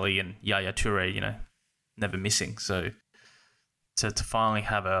 Balotelli and Yaya Toure, never missing. So, to finally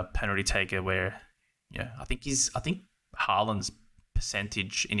have a penalty taker where, I think Haaland's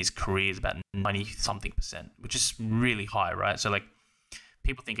percentage in his career is about 90-something%, which is really high, right? So, like,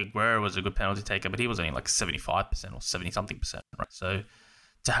 people think Aguero was a good penalty taker, but he was only like 75% or 70-something%, right? So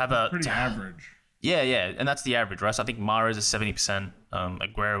to have pretty average. Yeah, and that's the average, right? So I think Mahrez is 70%,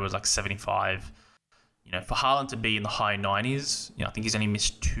 Aguero was like 75%. For Haaland to be in the high 90s, I think he's only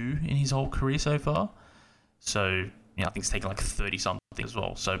missed 2 in his whole career so far. So, I think he's taken like 30-something as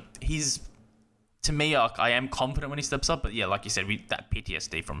well. So to me, I am confident when he steps up, but yeah, like you said, that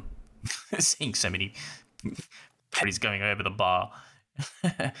PTSD from seeing so many penalties going over the bar.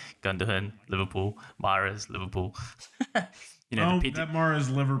 Gundogan, Liverpool, Mahrez, Liverpool. That Mahrez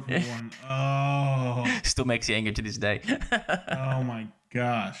Liverpool one. Oh, still makes you angry to this day. Oh my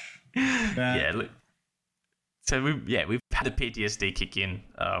gosh. So we've had the PTSD kick in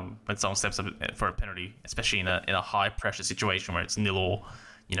when someone steps up for a penalty, especially in a high pressure situation where it's 0-0,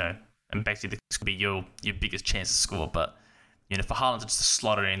 and basically this could be your biggest chance to score. But for Haaland to just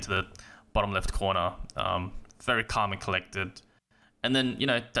slot it into the bottom left corner, very calm and collected. And then,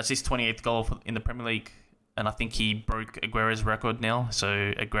 that's his 28th goal in the Premier League. And I think he broke Aguero's record now. So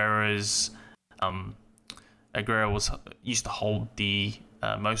Aguero used to hold the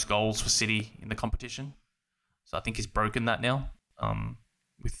most goals for City in the competition. So I think he's broken that now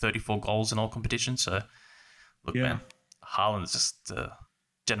with 34 goals in all competitions. So, look, man, Haaland's just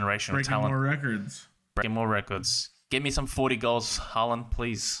generational talent. Breaking more records. Give me some 40 goals, Haaland,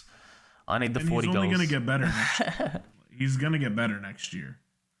 please. I need the 40 goals. He's only going to get better next year. He's going to get better next year.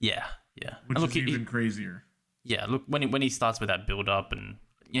 Yeah. Which is even crazier. Yeah, look, when he starts with that build-up, and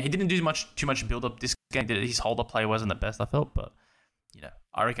he didn't do too much build-up this game. His holder play wasn't the best, I felt, but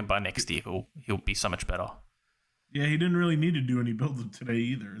I reckon by next year he'll be so much better. Yeah, he didn't really need to do any build-up today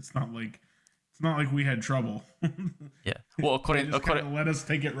either. It's not like we had trouble. Yeah. Well, according let us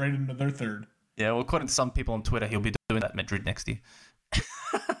take it right into their third. Yeah, well, according to some people on Twitter, he'll be doing that at Madrid next year.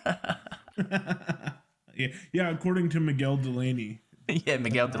 Yeah, according to Miguel Delaney. Yeah,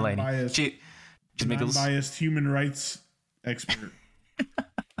 Miguel Delaney. Unbiased human rights expert.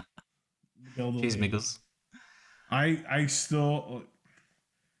 Miguel Delaney. Cheers, Miggles. I still...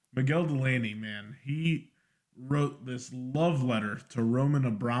 Miguel Delaney, man, he wrote this love letter to Roman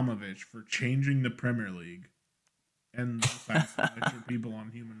Abramovich for changing the Premier League and besides lecture people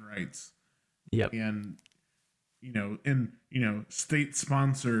on human rights. Yep. And,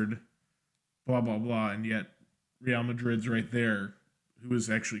 state-sponsored blah, blah, blah, and yet Real Madrid's right there, who is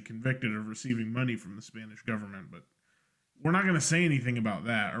actually convicted of receiving money from the Spanish government. But we're not going to say anything about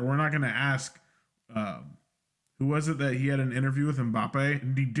that, or we're not going to ask who was it that he had an interview with Mbappe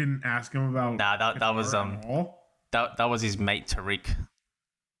and he didn't ask him about. Nah, that was that was his mate Tariq.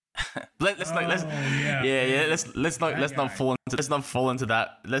 Let's not fall into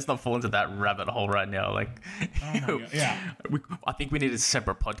that rabbit hole right now. Like, I think we need a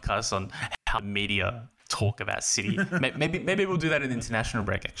separate podcast on how media talk about City. Maybe we'll do that in the international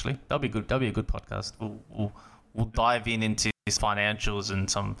break. Actually, that'll be good. That'll be a good podcast. We'll dive into his financials and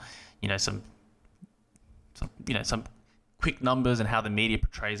some quick numbers and how the media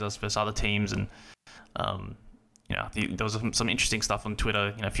portrays us versus other teams. And, I think there was some interesting stuff on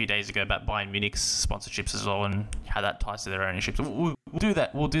Twitter, a few days ago about Bayern Munich's sponsorships as well and how that ties to their ownership. So we'll do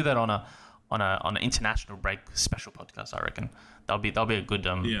that. We'll do that on an international break special podcast, I reckon. That'll be a good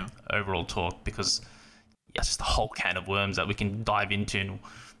overall talk, because it's just a whole can of worms that we can dive into, and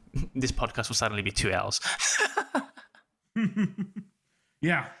this podcast will suddenly be 2 hours.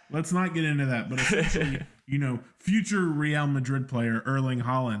 Yeah, let's not get into that. But essentially, future Real Madrid player Erling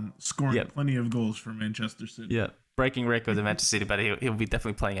Haaland scoring plenty of goals for Manchester City. Yeah, breaking records at Manchester City, but he'll be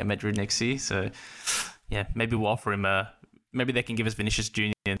definitely playing at Madrid next year. So, yeah, maybe we'll offer him maybe they can give us Vinicius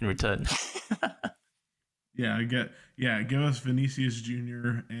Jr. in return. Give us Vinicius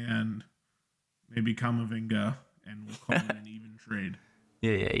Jr. and maybe Camavinga, and we'll call it an even trade.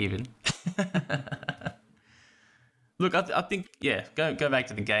 Yeah, even. Look, I think, go back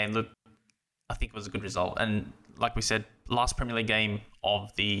to the game. Look, I think it was a good result. And like we said, last Premier League game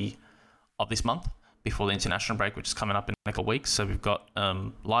of this month before the international break, which is coming up in like a week. So we've got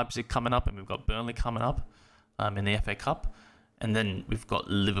Leipzig coming up, and we've got Burnley coming up in the FA Cup. And then we've got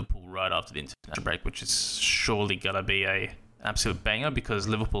Liverpool right after the international break, which is surely going to be an absolute banger, because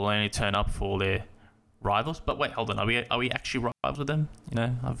Liverpool only turn up for their rivals. But wait, hold on. Are we actually rivals with them?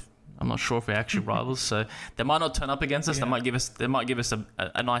 I'm not sure if we're actually rivals, so they might not turn up against us. Yeah. They might give us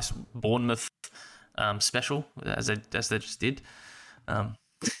a nice Bournemouth special, as they just did.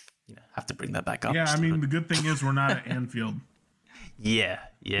 Have to bring that back up. Yeah, I mean, the good thing is we're not at Anfield. Yeah,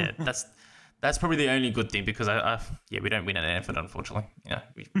 that's probably the only good thing, because we don't win at Anfield, unfortunately. Yeah,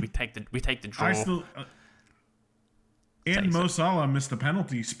 we take the draw. Mo Salah missed a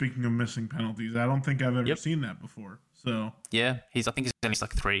penalty. Speaking of missing penalties, I don't think I've ever seen that before. So yeah, I think he's only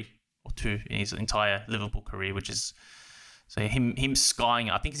like 3 or 2 in his entire Liverpool career, which is so him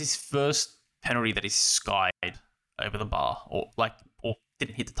skying. I think it's his first penalty that he's skied over the bar, or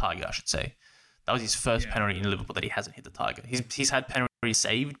didn't hit the target, I should say. That was his first penalty in Liverpool that he hasn't hit the target. He's had penalties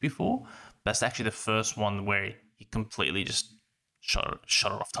saved before. That's actually the first one where he completely just shot it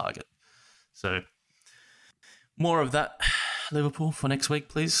off target. So more of that, Liverpool, for next week,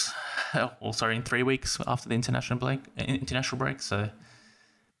 please. In 3 weeks after the international break. So,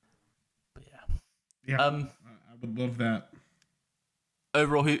 but yeah, I would love that.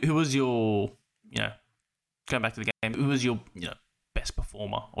 Overall, who was your, going back to the game, who was your, best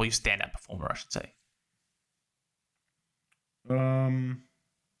performer, or your standout performer, I should say? I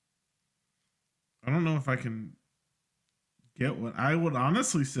don't know if I can get what I would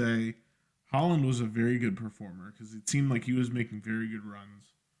honestly say. Haaland was a very good performer, because it seemed like he was making very good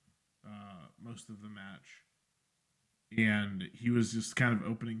runs most of the match, and he was just kind of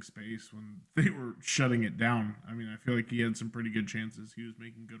opening space when they were shutting it down. I mean, I feel like he had some pretty good chances. He was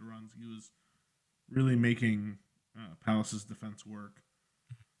making good runs. He was really making Palace's defense work.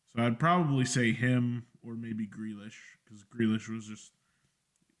 So I'd probably say him, or maybe Grealish, because Grealish was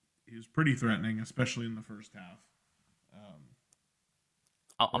he was pretty threatening, especially in the first half.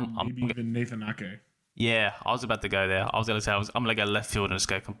 Maybe even Nathan Ake. Yeah, I was about to go there. I was going to say I'm going to go left field and just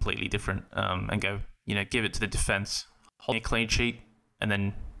go completely different, and go, give it to the defense, hold a clean sheet, and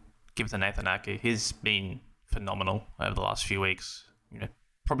then give it to Nathan Ake. He's been phenomenal over the last few weeks.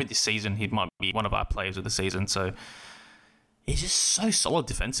 Probably this season he might be one of our players of the season. So he's just so solid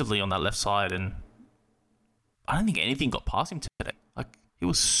defensively on that left side, and I don't think anything got past him today. Like,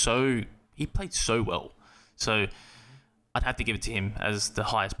 he played so well. So I'd have to give it to him as the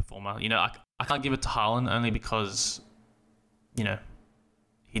highest performer. I can't give it to Haaland only because,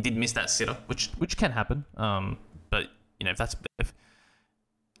 he did miss that sitter, which can happen. But if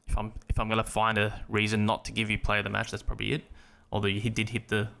I'm gonna find a reason not to give you player of the match, that's probably it. Although he did hit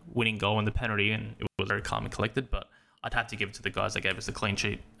the winning goal and the penalty, and it was very calm and collected. But I'd have to give it to the guys that gave us the clean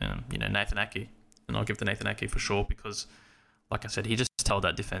sheet, Nathan Ake, and I'll give it to Nathan Ake for sure, because, like I said, he just held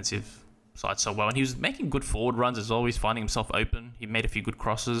that defensive side so well, and he was making good forward runs as well. He's finding himself open. He made a few good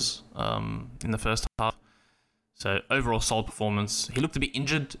crosses in the first half. So overall, solid performance. He looked a bit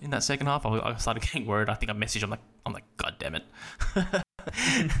injured in that second half. I started getting worried. I think I messaged him I'm like, God damn it.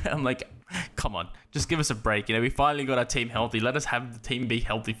 I'm like, come on, just give us a break. We finally got our team healthy. Let us have the team be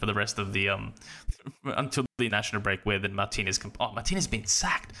healthy for the rest of the until the national break, where then Martinez Martinez been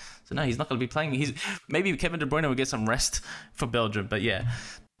sacked. So no, he's not going to be playing. Maybe Kevin De Bruyne will get some rest for Belgium, but yeah.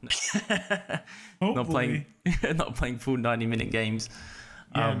 not playing full 90-minute games.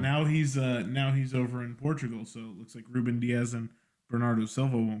 Yeah, now he's over in Portugal, so it looks like Ruben Diaz and Bernardo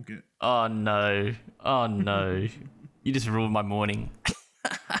Silva won't get. Oh no. You just ruined my morning.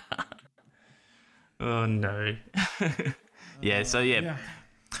 Oh no. Yeah, so yeah.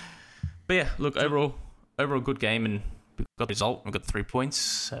 But yeah, look, overall good game, and we got the result. We got 3 points.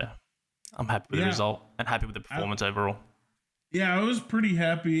 So I'm happy with the result and happy with the performance overall. Yeah, I was pretty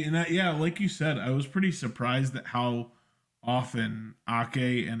happy. And like you said, I was pretty surprised at how often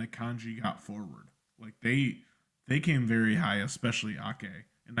Ake and Akanji got forward. Like they came very high, especially Ake.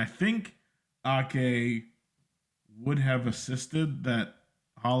 And I think Ake would have assisted that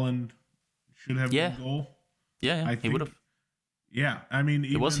Holland should have the goal. Yeah, he would have. Yeah, I mean,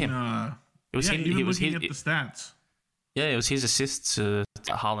 even, it was him. It was him. Even looking at the stats. Yeah, it was his assist to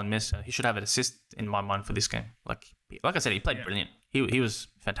Haaland miss. He should have an assist in my mind for this game. Like I said, he played brilliant. He was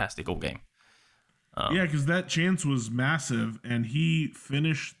fantastic all game. Because that chance was massive, and he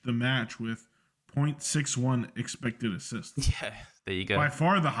finished the match with 0.61 expected assists. Yeah, there you go. By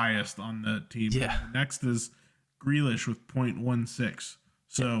far the highest on the team. Yeah. Next is Grealish with 0.16.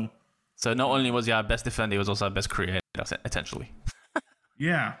 So not only was he our best defender, he was also our best creator, essentially.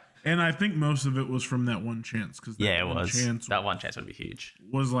 Yeah. And I think most of it was from that one chance. It was. That one chance would be huge.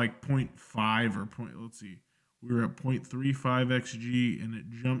 Was like 0.5 or let's see. We were at 0.35 XG and it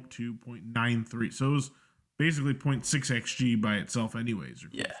jumped to 0.93. So it was basically 0.6 XG by itself anyways.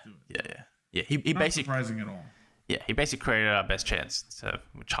 Yeah. He basically, surprising at all. Yeah, he basically created our best chance,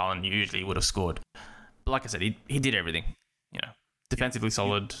 which Haaland usually would have scored. But like I said, he did everything. Defensively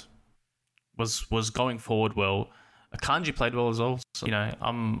solid, was going forward well. Akanji played well as well. So,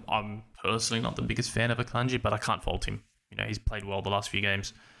 I'm personally not the biggest fan of Akanji, but I can't fault him. He's played well the last few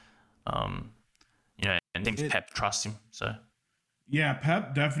games. And thinks Pep trusts him. So yeah,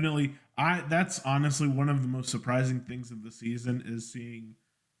 Pep definitely. That's honestly one of the most surprising things of the season is seeing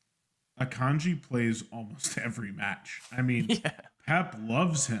Akanji plays almost every match. I mean, Pep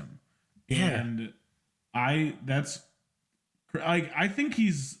loves him, and I think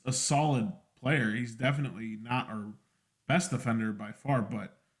he's a solid player. He's definitely not our best defender by far,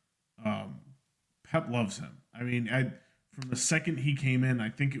 but Pep loves him. I mean, from the second he came in, I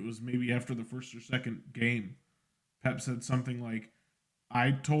think it was maybe after the first or second game, Pep said something like,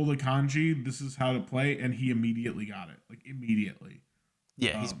 I told Akanji this is how to play, and he immediately got it. Like, immediately.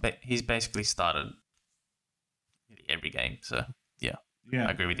 Yeah, he's basically started every game, so yeah,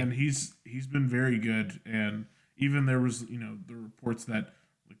 I agree with you. And he's been very good, and even there was, the reports that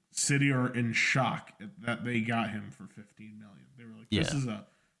City are in shock that they got him for 15 million. They were like, this is a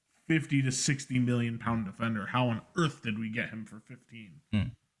 50 to 60 million pound defender. How on earth did we get him for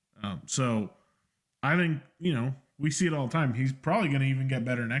 15? So I think, we see it all the time. He's probably going to even get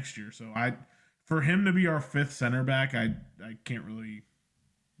better next year. So for him to be our fifth center back, I can't really.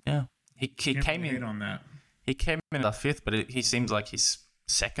 Yeah, he came in on that. He came in the fifth, but he seems like his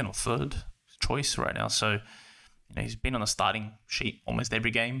second or third choice right now. So he's been on the starting sheet almost every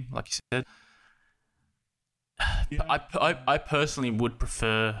game, like you said. Yeah. I personally would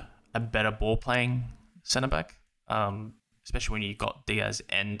prefer a better ball playing centre back, especially when you got Diaz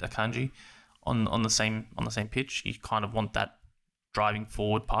and Akanji on the same pitch. You kind of want that driving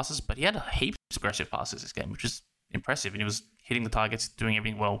forward passes, but he had heaps of aggressive passes this game, which is impressive, and he was hitting the targets, doing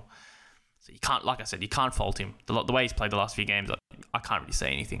everything well. So you can't, like I said, you can't fault him. The way he's played the last few games, I can't really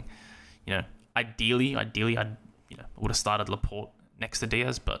say anything. Ideally, I would have started Laporte next to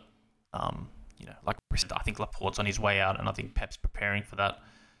Diaz, but like I said, I think Laporte's on his way out, and I think Pep's preparing for that.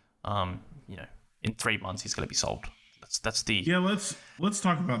 In 3 months he's going to be sold. That's the Let's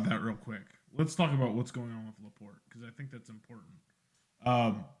talk about that real quick. Let's talk about what's going on with Laporte, because I think that's important.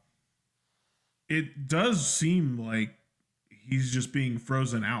 It does seem like he's just being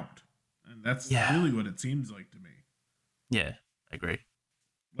frozen out, and that's really what it seems like to me. Yeah, I agree.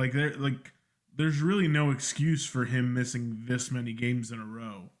 There's really no excuse for him missing this many games in a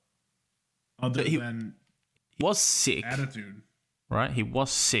row, other than he was sick. Attitude, right? He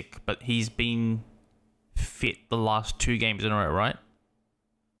was sick, but he's been fit the last 2 games in a row, right?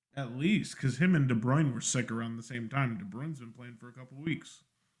 At least, because him and De Bruyne were sick around the same time. De Bruyne's been playing for a couple of weeks.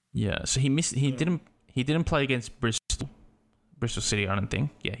 Yeah, so he missed. He didn't play against Bristol City. I don't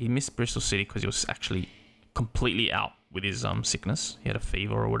think. Yeah, he missed Bristol City because he was actually completely out with his sickness. He had a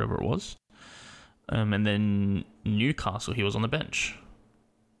fever or whatever it was. And then Newcastle, he was on the bench.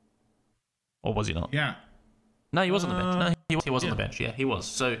 Or was he not? Yeah. No, he was on the bench. No, he was on the bench. Yeah, he was.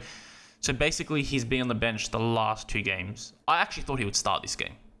 So basically, he's been on the bench the last 2 games. I actually thought he would start this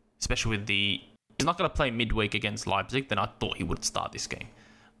game, especially with he's not going to play midweek against Leipzig. Then I thought he would start this game.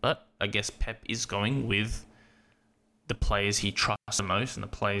 But I guess Pep is going with the players he trusts the most and the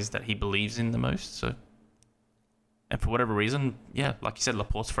players that he believes in the most. So, and for whatever reason, like you said,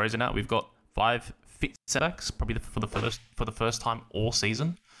 Laporte's frozen out. We've got 5 fit setbacks, probably for the first time all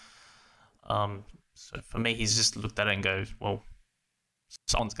season. So for me, he's just looked at it and goes, well,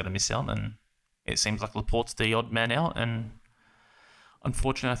 someone's going to miss out, and it seems like Laporte's the odd man out, and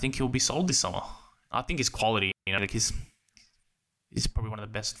unfortunately, I think he'll be sold this summer. I think his quality, like he's probably one of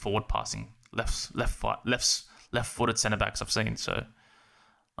the best forward passing left-footed centre backs I've seen. So,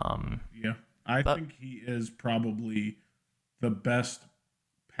 yeah, I think he is probably the best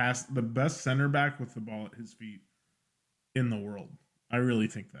center back with the ball at his feet in the world. I really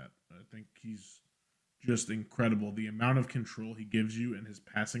think that. I think he's just incredible. The amount of control he gives you and his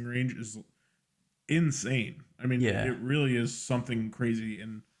passing range is insane. I mean, It really is something crazy.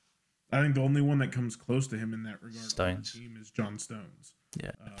 And I think the only one that comes close to him in that regard on the team is John Stones.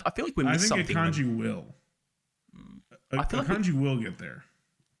 Yeah. I feel like we missed something. I think Akanji will. Akanji will get there.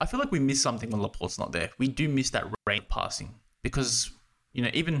 I feel like we missed something when Laporte's not there. We do miss that range of passing because,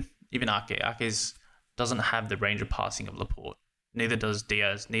 even Ake doesn't have the range of passing of Laporte. Neither does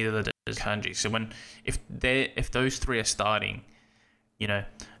Diaz. Neither does Akanji. So if those three are starting, and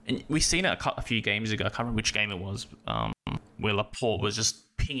we've seen it a few games ago. I can't remember which game it was, where Laporte was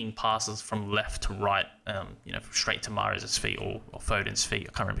just pinging passes from left to right, straight to Mahrez's feet or Foden's feet.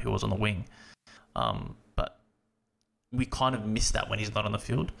 I can't remember who was on the wing. But we kind of miss that when he's not on the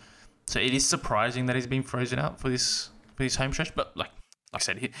field. So it is surprising that he's been frozen out for this home stretch. But like I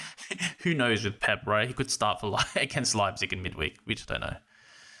said, who knows with Pep, right? He could start against Leipzig in midweek. We just don't know.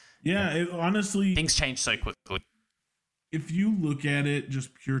 Yeah, honestly, things change so quickly. If you look at it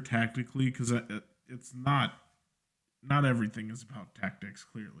just pure tactically, because it's not everything is about tactics,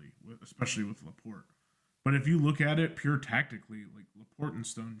 clearly, especially with Laporte. But if you look at it pure tactically, like Laporte and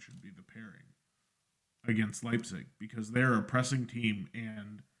Stone should be the pairing against Leipzig because they're a pressing team,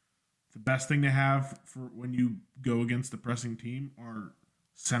 and the best thing to have for when you go against the pressing team are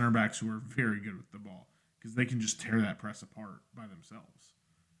center backs who are very good with the ball because they can just tear that press apart by themselves.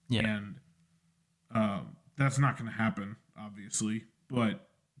 Yeah. And that's not going to happen, obviously, but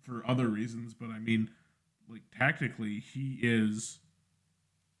for other reasons. But I mean, like tactically, he's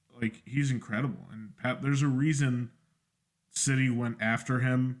incredible. And there's a reason City went after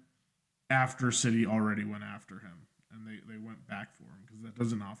him after City already went after him, and they went back for him because that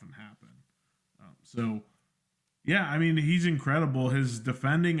doesn't often happen. Yeah, I mean, he's incredible. His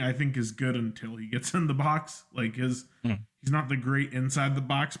defending, I think, is good until he gets in the box. Like he's not the great inside the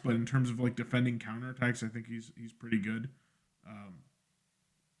box, but in terms of like defending counterattacks, I think he's pretty good.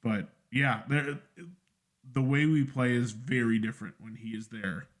 But yeah, the way we play is very different when he is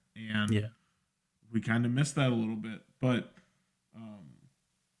there, and we kind of miss that a little bit. But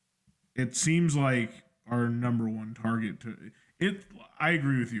it seems like our number one target I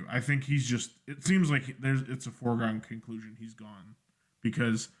agree with you. I think it seems like it's a foregone conclusion he's gone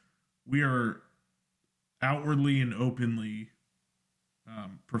because we are outwardly and openly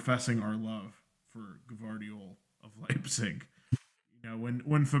professing our love for Gvardiol of Leipzig.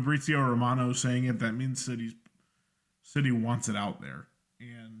 When Fabrizio Romano's saying it, that means City wants it out there.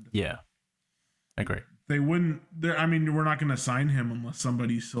 And yeah, I agree. They wouldn't. I mean, we're not going to sign him unless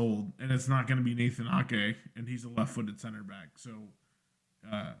somebody's sold, and it's not going to be Nathan Ake, and he's a left-footed center back. So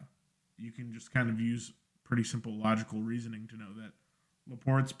you can just kind of use pretty simple logical reasoning to know that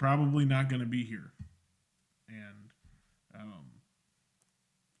Laporte's probably not going to be here, and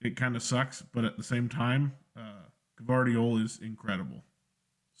it kind of sucks. But at the same time, Gvardiol is incredible,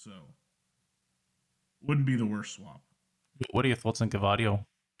 so wouldn't be the worst swap. What are your thoughts on Gvardiol,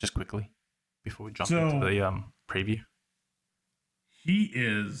 just quickly, before we jump into the preview? He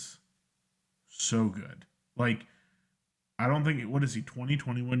is so good. Like, I don't think, what is he, 20,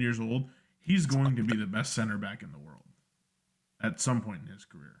 21 years old? He's going to be the best center back in the world at some point in his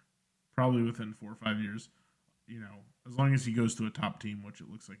career. Probably within 4 or 5 years, as long as he goes to a top team, which it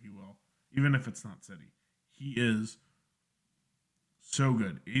looks like he will, even if it's not City. He is so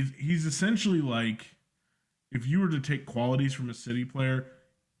good. He's essentially like, if you were to take qualities from a City player,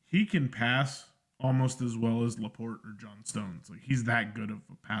 he can pass almost as well as Laporte or John Stones. Like, he's that good of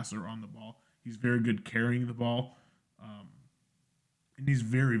a passer on the ball. He's very good carrying the ball. And he's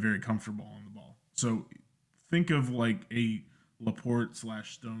very, very comfortable on the ball. So think of like a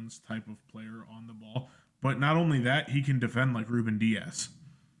Laporte/Stones type of player on the ball. But not only that, he can defend like Ruben Diaz.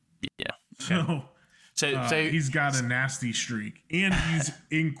 Yeah. So he's got a nasty streak. And he's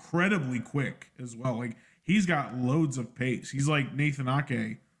incredibly quick as well. Like, he's got loads of pace. He's like Nathan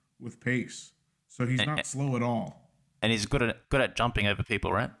Ake with pace. So he's not slow at all. And he's good at jumping over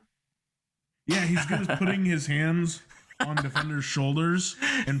people, right? Yeah, he's good at putting his hands on defenders' shoulders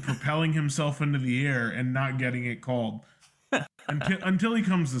and propelling himself into the air and not getting it called until he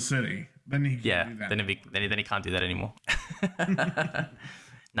comes to City. Then he can do that. Then he can't do that anymore.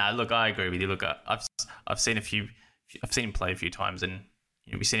 Nah, look, I agree with you. Look, I've seen him play a few times, and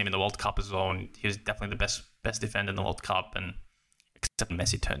we've seen him in the World Cup as well, and he was definitely the best defender in the World Cup, and except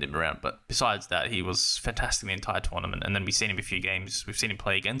Messi turned him around. But besides that, he was fantastic in the entire tournament. And then we've seen him a few games. We've seen him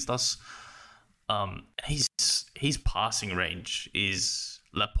play against us. His passing range is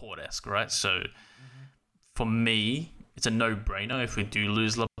Laporte-esque, right? So for me, it's a no-brainer if we do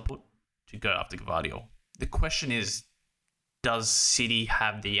lose Laporte to go after Gvardiol. The question is, does City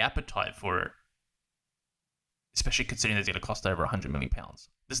have the appetite for it? Especially considering it's going to cost over £100 million.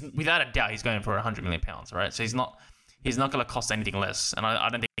 Without a doubt, he's going for £100 million, right? So he's not going to cost anything less. And I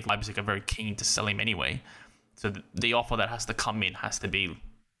don't think Leipzig are very keen to sell him anyway. So the offer that has to come in has to be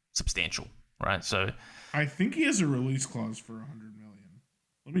substantial, right? So I think he has a release clause for $100 million.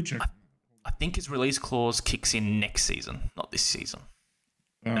 Let me check. I think his release clause kicks in next season, not this season.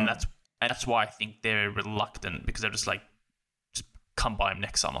 And that's why I think they're reluctant, because they're just like, just come buy him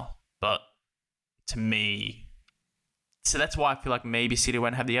next summer. But to me, so that's why I feel like maybe City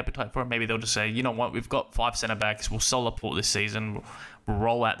won't have the appetite for it. Maybe they'll just say, you know what, we've got 5 centre backs. We'll sell Laporte this season. We'll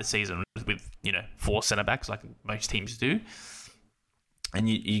roll out the season with 4 centre backs like most teams do, and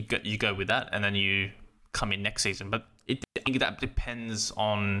you go with that, and then you come in next season. But I think that depends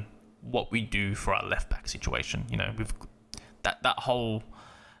on what we do for our left back situation. We've that whole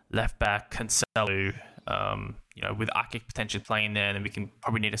left back Cancelo, with Ake potentially playing there, and then we can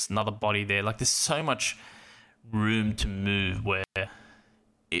probably need another body there. Like, there's so much room to move where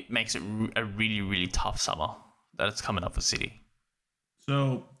it makes it a really, really tough summer that it's coming up for City.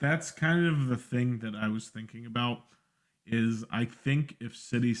 So that's kind of the thing that I was thinking about, is I think if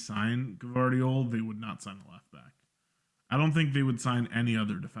City signed Gvardiol, they would not sign a left back. I don't think they would sign any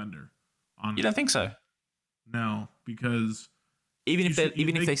other defender. Honestly. You don't think so? No, because if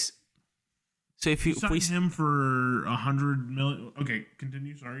we sign him for $100 million, okay,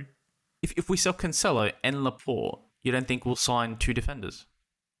 continue. Sorry. If we sell Cancelo and Laporte, you don't think we'll sign 2 defenders?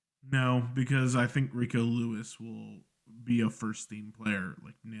 No, because I think Rico Lewis will be a first team player,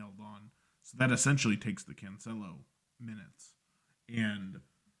 like nailed on. So that essentially takes the Cancelo minutes,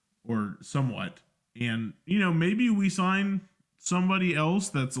 or somewhat. And maybe we sign somebody else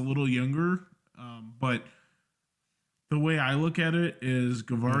that's a little younger. But the way I look at it is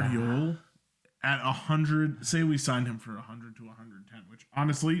Gvardiol at 100. Say we signed him for 100 to 110, which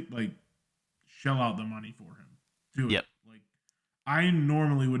honestly, like, shell out the money for him. Do it. Yep. Like, I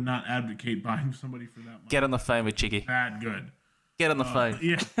normally would not advocate buying somebody for that much. Get on the phone with Chicky. That good. Get on the phone.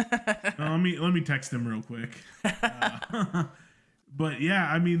 Yeah. Let me text him real quick. But yeah,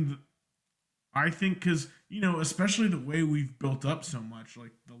 I mean, I think because especially the way we've built up so much,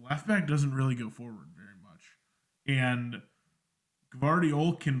 like, the left back doesn't really go forward very much, and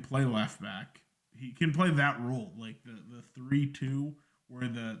Gvardiol can play left back. He can play that role, like the 3-2, where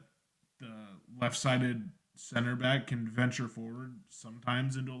the left-sided center back can venture forward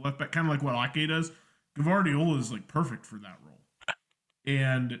sometimes into a left back, kind of like what Ake does. Gvardiol is like perfect for that role,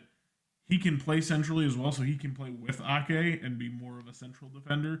 and he can play centrally as well, so he can play with Ake and be more of a central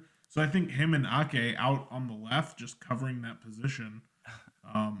defender. So I think him and Ake out on the left, just covering that position,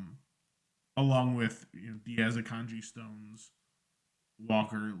 along with Diaz, Akanji, Stones,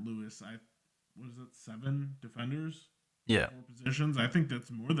 Walker, Lewis. What is it? 7 defenders? Yeah. 4 positions. I think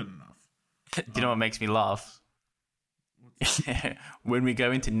that's more than enough. Do you know what makes me laugh? When we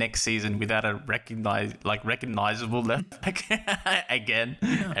go into next season without a recognizable left back again,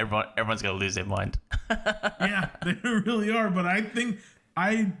 yeah. Everyone's gonna lose their mind. Yeah, they really are. But I think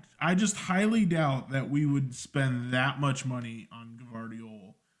I just highly doubt that we would spend that much money on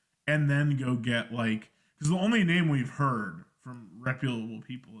Gvardiol and then go get, because the only name we've heard from reputable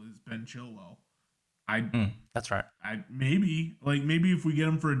people is Ben Chilwell. That's right. Maybe if we get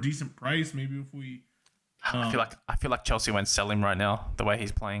him for a decent price, maybe if we. I feel like Chelsea won't sell him right now. The way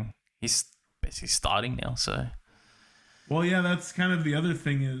he's playing, he's basically starting now. So. Well, yeah, that's kind of the other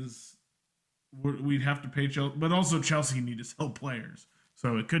thing is we'd have to pay Chelsea, but also Chelsea need to sell players,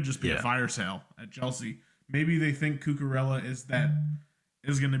 so it could just be a fire sale at Chelsea. Maybe they think Cucurella is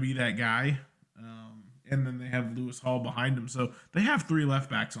going to be that guy, and then they have Lewis Hall behind him, so they have 3 left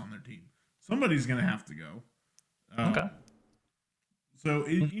backs on their team. Somebody's going to have to go. Okay. So,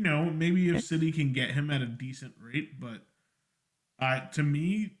 maybe if City can get him at a decent rate, but to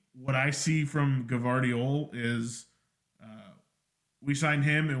me, what I see from Gvardiol is we sign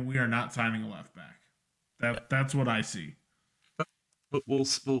him and we are not signing a left back. That's what I see.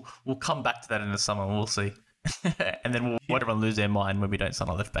 We'll come back to that in the summer and we'll see. And then we'll everyone lose their mind when we don't sign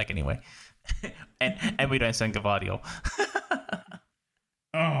a left back anyway. and we don't sign Gvardiol.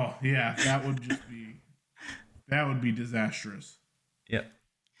 Oh, yeah, that would be disastrous. Yeah.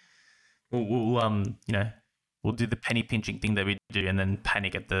 We'll we'll do the penny pinching thing that we do, and then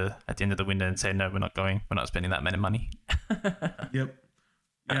panic at the end of the window and say, no, we're not going. We're not spending that many money. Yep.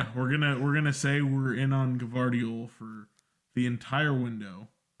 Yeah, we're gonna say we're in on Gvardiol for the entire window.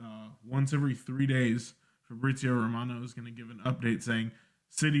 Once every 3 days, Fabrizio Romano is going to give an update saying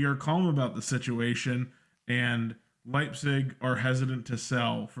City are calm about the situation and Leipzig are hesitant to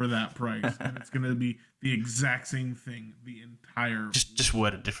sell for that price, and it's going to be the exact same thing the entire. Just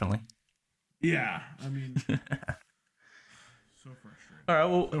word it differently. Yeah, I mean, so frustrating. All right,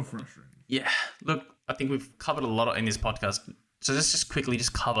 well, so frustrating. Yeah, look, I think we've covered a lot in this podcast. So let's just quickly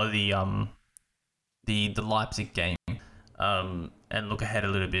cover the Leipzig game, and look ahead a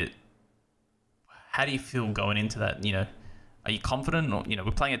little bit. How do you feel going into that? Are you confident? Or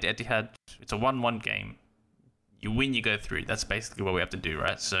we're playing at the Etihad. It's a 1-1 game. You win, you go through. That's basically what we have to do,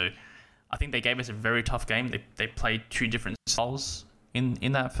 right? So I think they gave us a very tough game. They played two different styles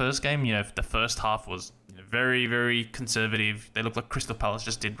in that first game. The first half was very, very conservative. They looked like Crystal Palace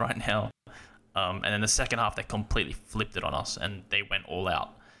just did right now. And then the second half, they completely flipped it on us and they went all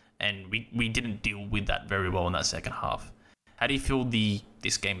out. And we didn't deal with that very well in that second half. How do you feel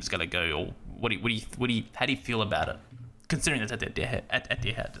this game is going to go, or how do you feel about it, considering that's at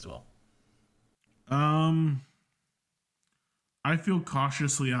the head as well? I feel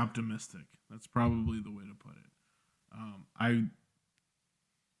cautiously optimistic. That's probably the way to put it.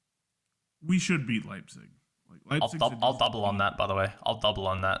 We should beat Leipzig. I'll double on that, by the way. I'll double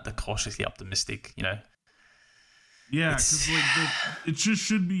on that. The cautiously optimistic, Yeah, because it just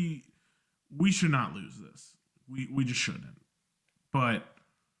should be. We should not lose this. We just shouldn't. But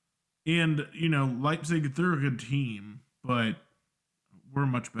Leipzig, they're a good team, but we're a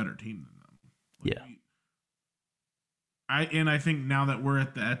much better team than them. I think now that we're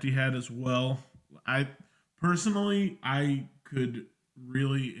at the Etihad as well, I could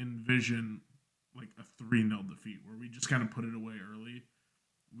really envision like a 3-0 defeat where we just kind of put it away early.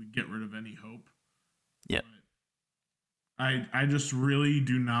 We get rid of any hope. Yeah. But I just really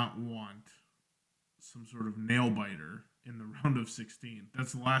do not want some sort of nail biter in the round of 16.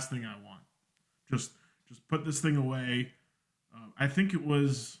 That's the last thing I want. Just put this thing away. I think it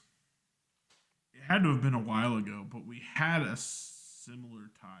had to have been a while ago, but we had a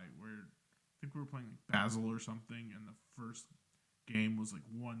similar tie where I think we were playing like Basel or something, and the first game was like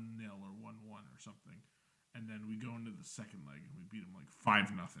 1-0 or 1-1 or something, and then we go into the second leg and we beat them like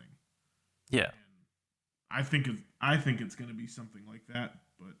 5-0. Yeah, and I think it's going to be something like that,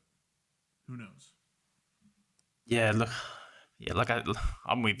 but who knows? Yeah, look,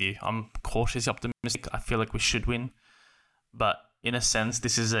 I'm with you. I'm cautiously optimistic. I feel like we should win, but in a sense,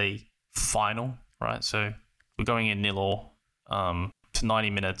 this is a final, right? So we're going in 0-0 to 90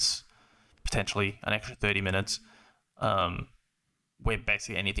 minutes, potentially an extra 30 minutes, where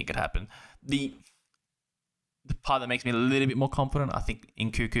basically anything could happen. The part that makes me a little bit more confident, I think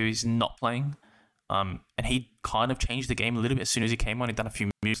Nkunku is not playing, and he kind of changed the game a little bit as soon as he came on. He'd done a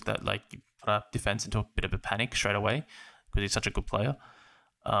few moves that like put our defense into a bit of a panic straight away because he's such a good player.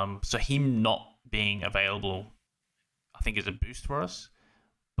 So him not being available, I think, is a boost for us.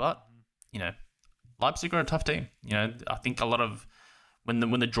 But Leipzig are a tough team. I think a lot of when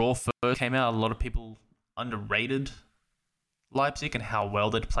the draw first came out, a lot of people underrated Leipzig and how well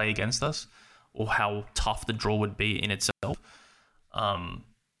they'd play against us, or how tough the draw would be in itself.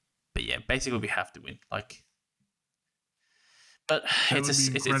 But yeah, basically we have to win. But it's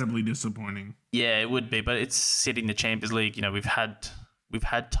incredibly disappointing. Yeah, it would be. But it's sitting in the Champions League. We've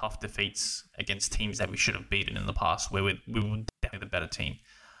had tough defeats against teams that we should have beaten in the past, where we were definitely the better team.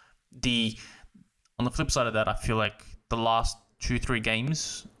 On the flip side of that, I feel like the last 2-3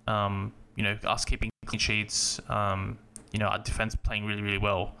 games, us keeping clean sheets, our defense playing really, really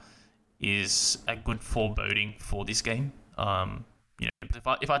well, is a good foreboding for this game.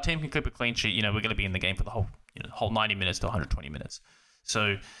 If our team can keep a clean sheet, we're going to be in the game for the whole 90 minutes to 120 minutes.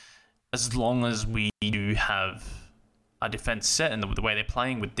 So as long as we do have our defense set and the way they're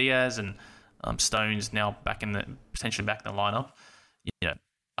playing with Diaz and Stones now potentially back in the lineup,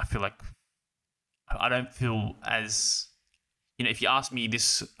 I feel like I don't feel as, if you asked me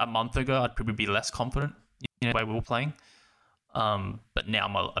this a month ago, I'd probably be less confident in the way we were playing. But now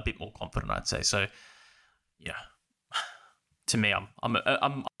I'm a bit more confident, I'd say. So, yeah, to me,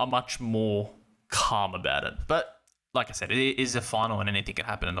 I'm much more calm about it. But like I said, it is a final, and anything can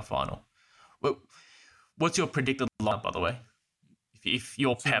happen in the final. What's your predicted lineup, by the way? If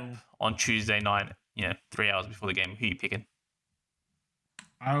you're Pep on Tuesday night, 3 hours before the game, who are you picking?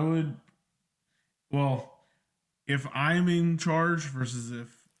 I would. Well, if I'm in charge versus if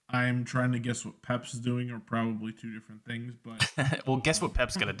I'm trying to guess what Pep's doing are probably two different things. But well, guess what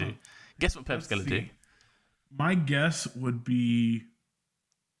Pep's gonna do. Guess what Pep's gonna do. my guess would be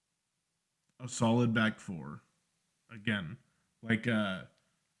a solid back four again, like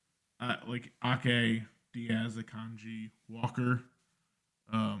Ake, Diaz, Akanji, Walker.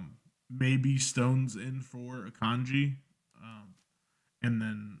 Maybe Stones in for Akanji, and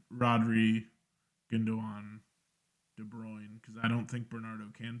then Rodri, Gundogan, De Bruyne, because I don't think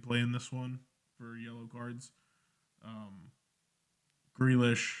Bernardo can play in this one for yellow cards.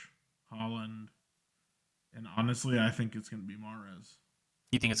 Grealish, Holland, and honestly, I think it's going to be Mahrez.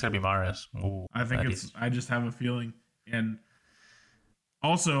 You think it's going to be Mahrez? Ooh, I think it's. I just have a feeling, and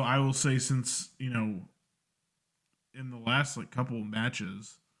also I will say, since in the last couple of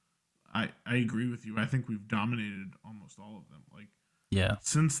matches, I agree with you. I think we've dominated almost all of them.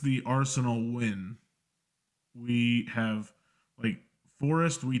 Since the Arsenal win, we have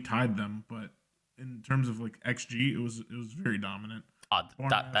Forest. We tied them, but in terms of XG, it was very dominant.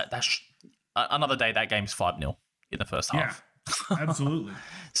 Another day that game's 5-0 in the first half. Yeah, absolutely.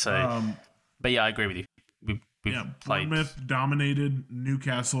 So, but yeah, I agree with you. We've played. Bournemouth dominated,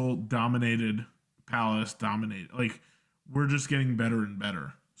 Newcastle dominated, Palace dominated. We're just getting better and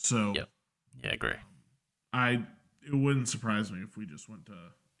better. So yeah, I agree. It wouldn't surprise me if we just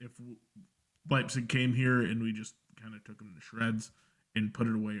if Leipzig came here and we just kind of took them to shreds and put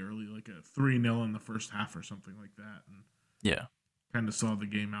it away early, like a 3-0 in the first half or something like that, and kind of saw the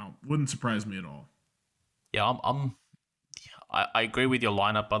game out. Wouldn't surprise me at all. Yeah, I agree with your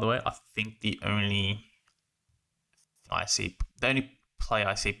lineup. By the way, I think the only play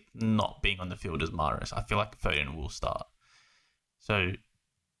I see not being on the field is Mahrez. I feel like Foden will start. So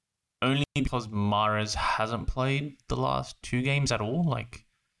only because Mahrez hasn't played the last 2 games at all.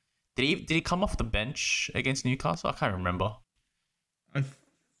 Did he come off the bench against Newcastle? I can't remember. I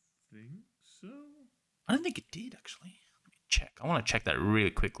think so. I don't think it did, actually. Let me check. I want to check that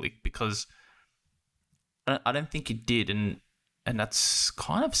really quickly because I don't think it did, and that's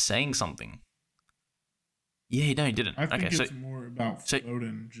kind of saying something. Yeah, no, he didn't. I think it's more about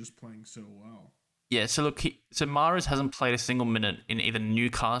Foden just playing so well. Yeah, so look, Mahrez hasn't played a single minute in either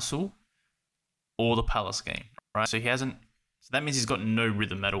Newcastle or the Palace game, right? So he hasn't. So that means he's got no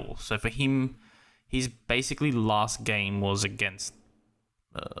rhythm at all. So for him, his basically last game was against.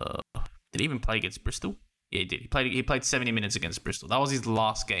 Did he even play against Bristol? Yeah, he did. He played 70 minutes against Bristol. That was his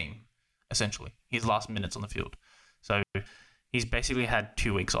last game, essentially. His last minutes on the field. So he's basically had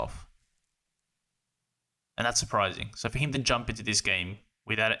 2 weeks off, and that's surprising. So for him to jump into this game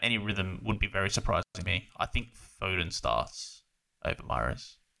without any rhythm would be very surprising to me. I think Foden starts over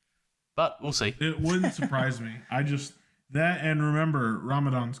Mahrez, but we'll see. It wouldn't surprise me. And remember,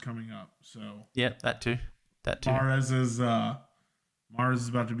 Ramadan's coming up, so yeah, that too. Mahrez is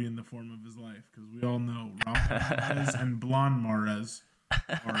about to be in the form of his life, because we all know Mahrez and blonde Mahrez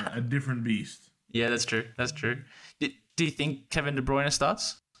are a different beast. Yeah, that's true. Do you think Kevin De Bruyne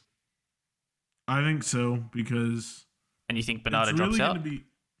starts? I think so, because. And you think Bernardo drops out?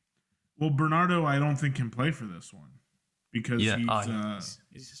 Bernardo, I don't think can play for this one because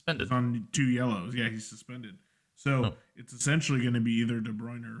he's suspended. He's on 2 yellows. Yeah, he's suspended. So it's essentially going to be either De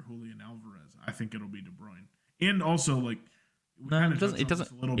Bruyne or Julian Alvarez. I think it'll be De Bruyne. And also, it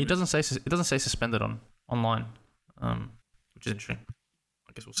doesn't say suspended online, which is interesting.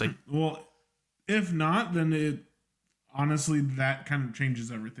 I guess we'll see. Well, if not, then that kind of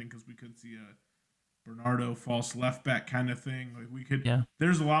changes everything, because we could see a Bernardo false left back kind of thing.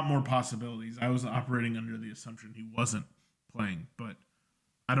 There's a lot more possibilities. I was operating under the assumption he wasn't playing, but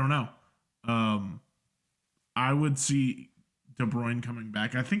I don't know. I would see De Bruyne coming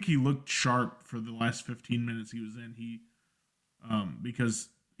back. I think he looked sharp for the last 15 minutes he was in. Because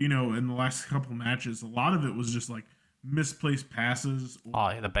in the last couple matches, a lot of it was just misplaced passes.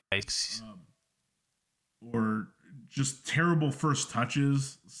 The basics. Or just terrible first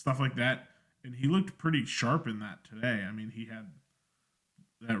touches, stuff like that. And he looked pretty sharp in that today. I mean, he had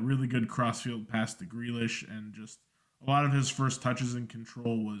that really good crossfield pass to Grealish, and just a lot of his first touches and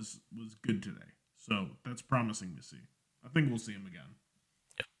control was good today. So that's promising to see. I think we'll see him again.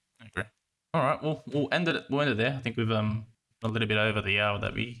 Yeah, I agree. All right, well, we'll end it there. I think we've a little bit over the hour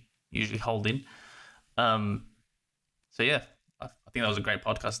that we usually hold in. So yeah, I think that was a great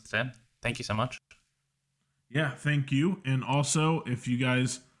podcast, Sam. Thank you so much. Yeah, thank you. And also, if you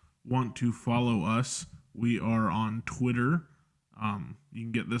guys want to follow us, we are on Twitter. You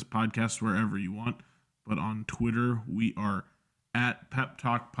can get this podcast wherever you want, but on Twitter we are at Pep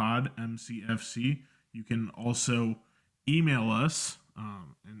Talk Pod MCFC. You can also email us,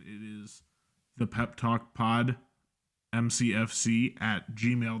 and it is the Pep Talk Pod MCFC at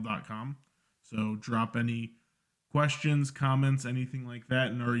gmail.com. So drop any questions, comments, anything like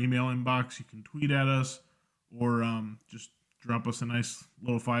that in our email inbox. You can tweet at us, or just drop us a nice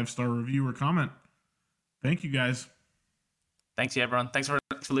little 5-star review or comment. Thank you, guys. Thanks, everyone. Thanks for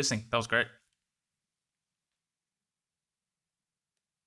listening. That was great.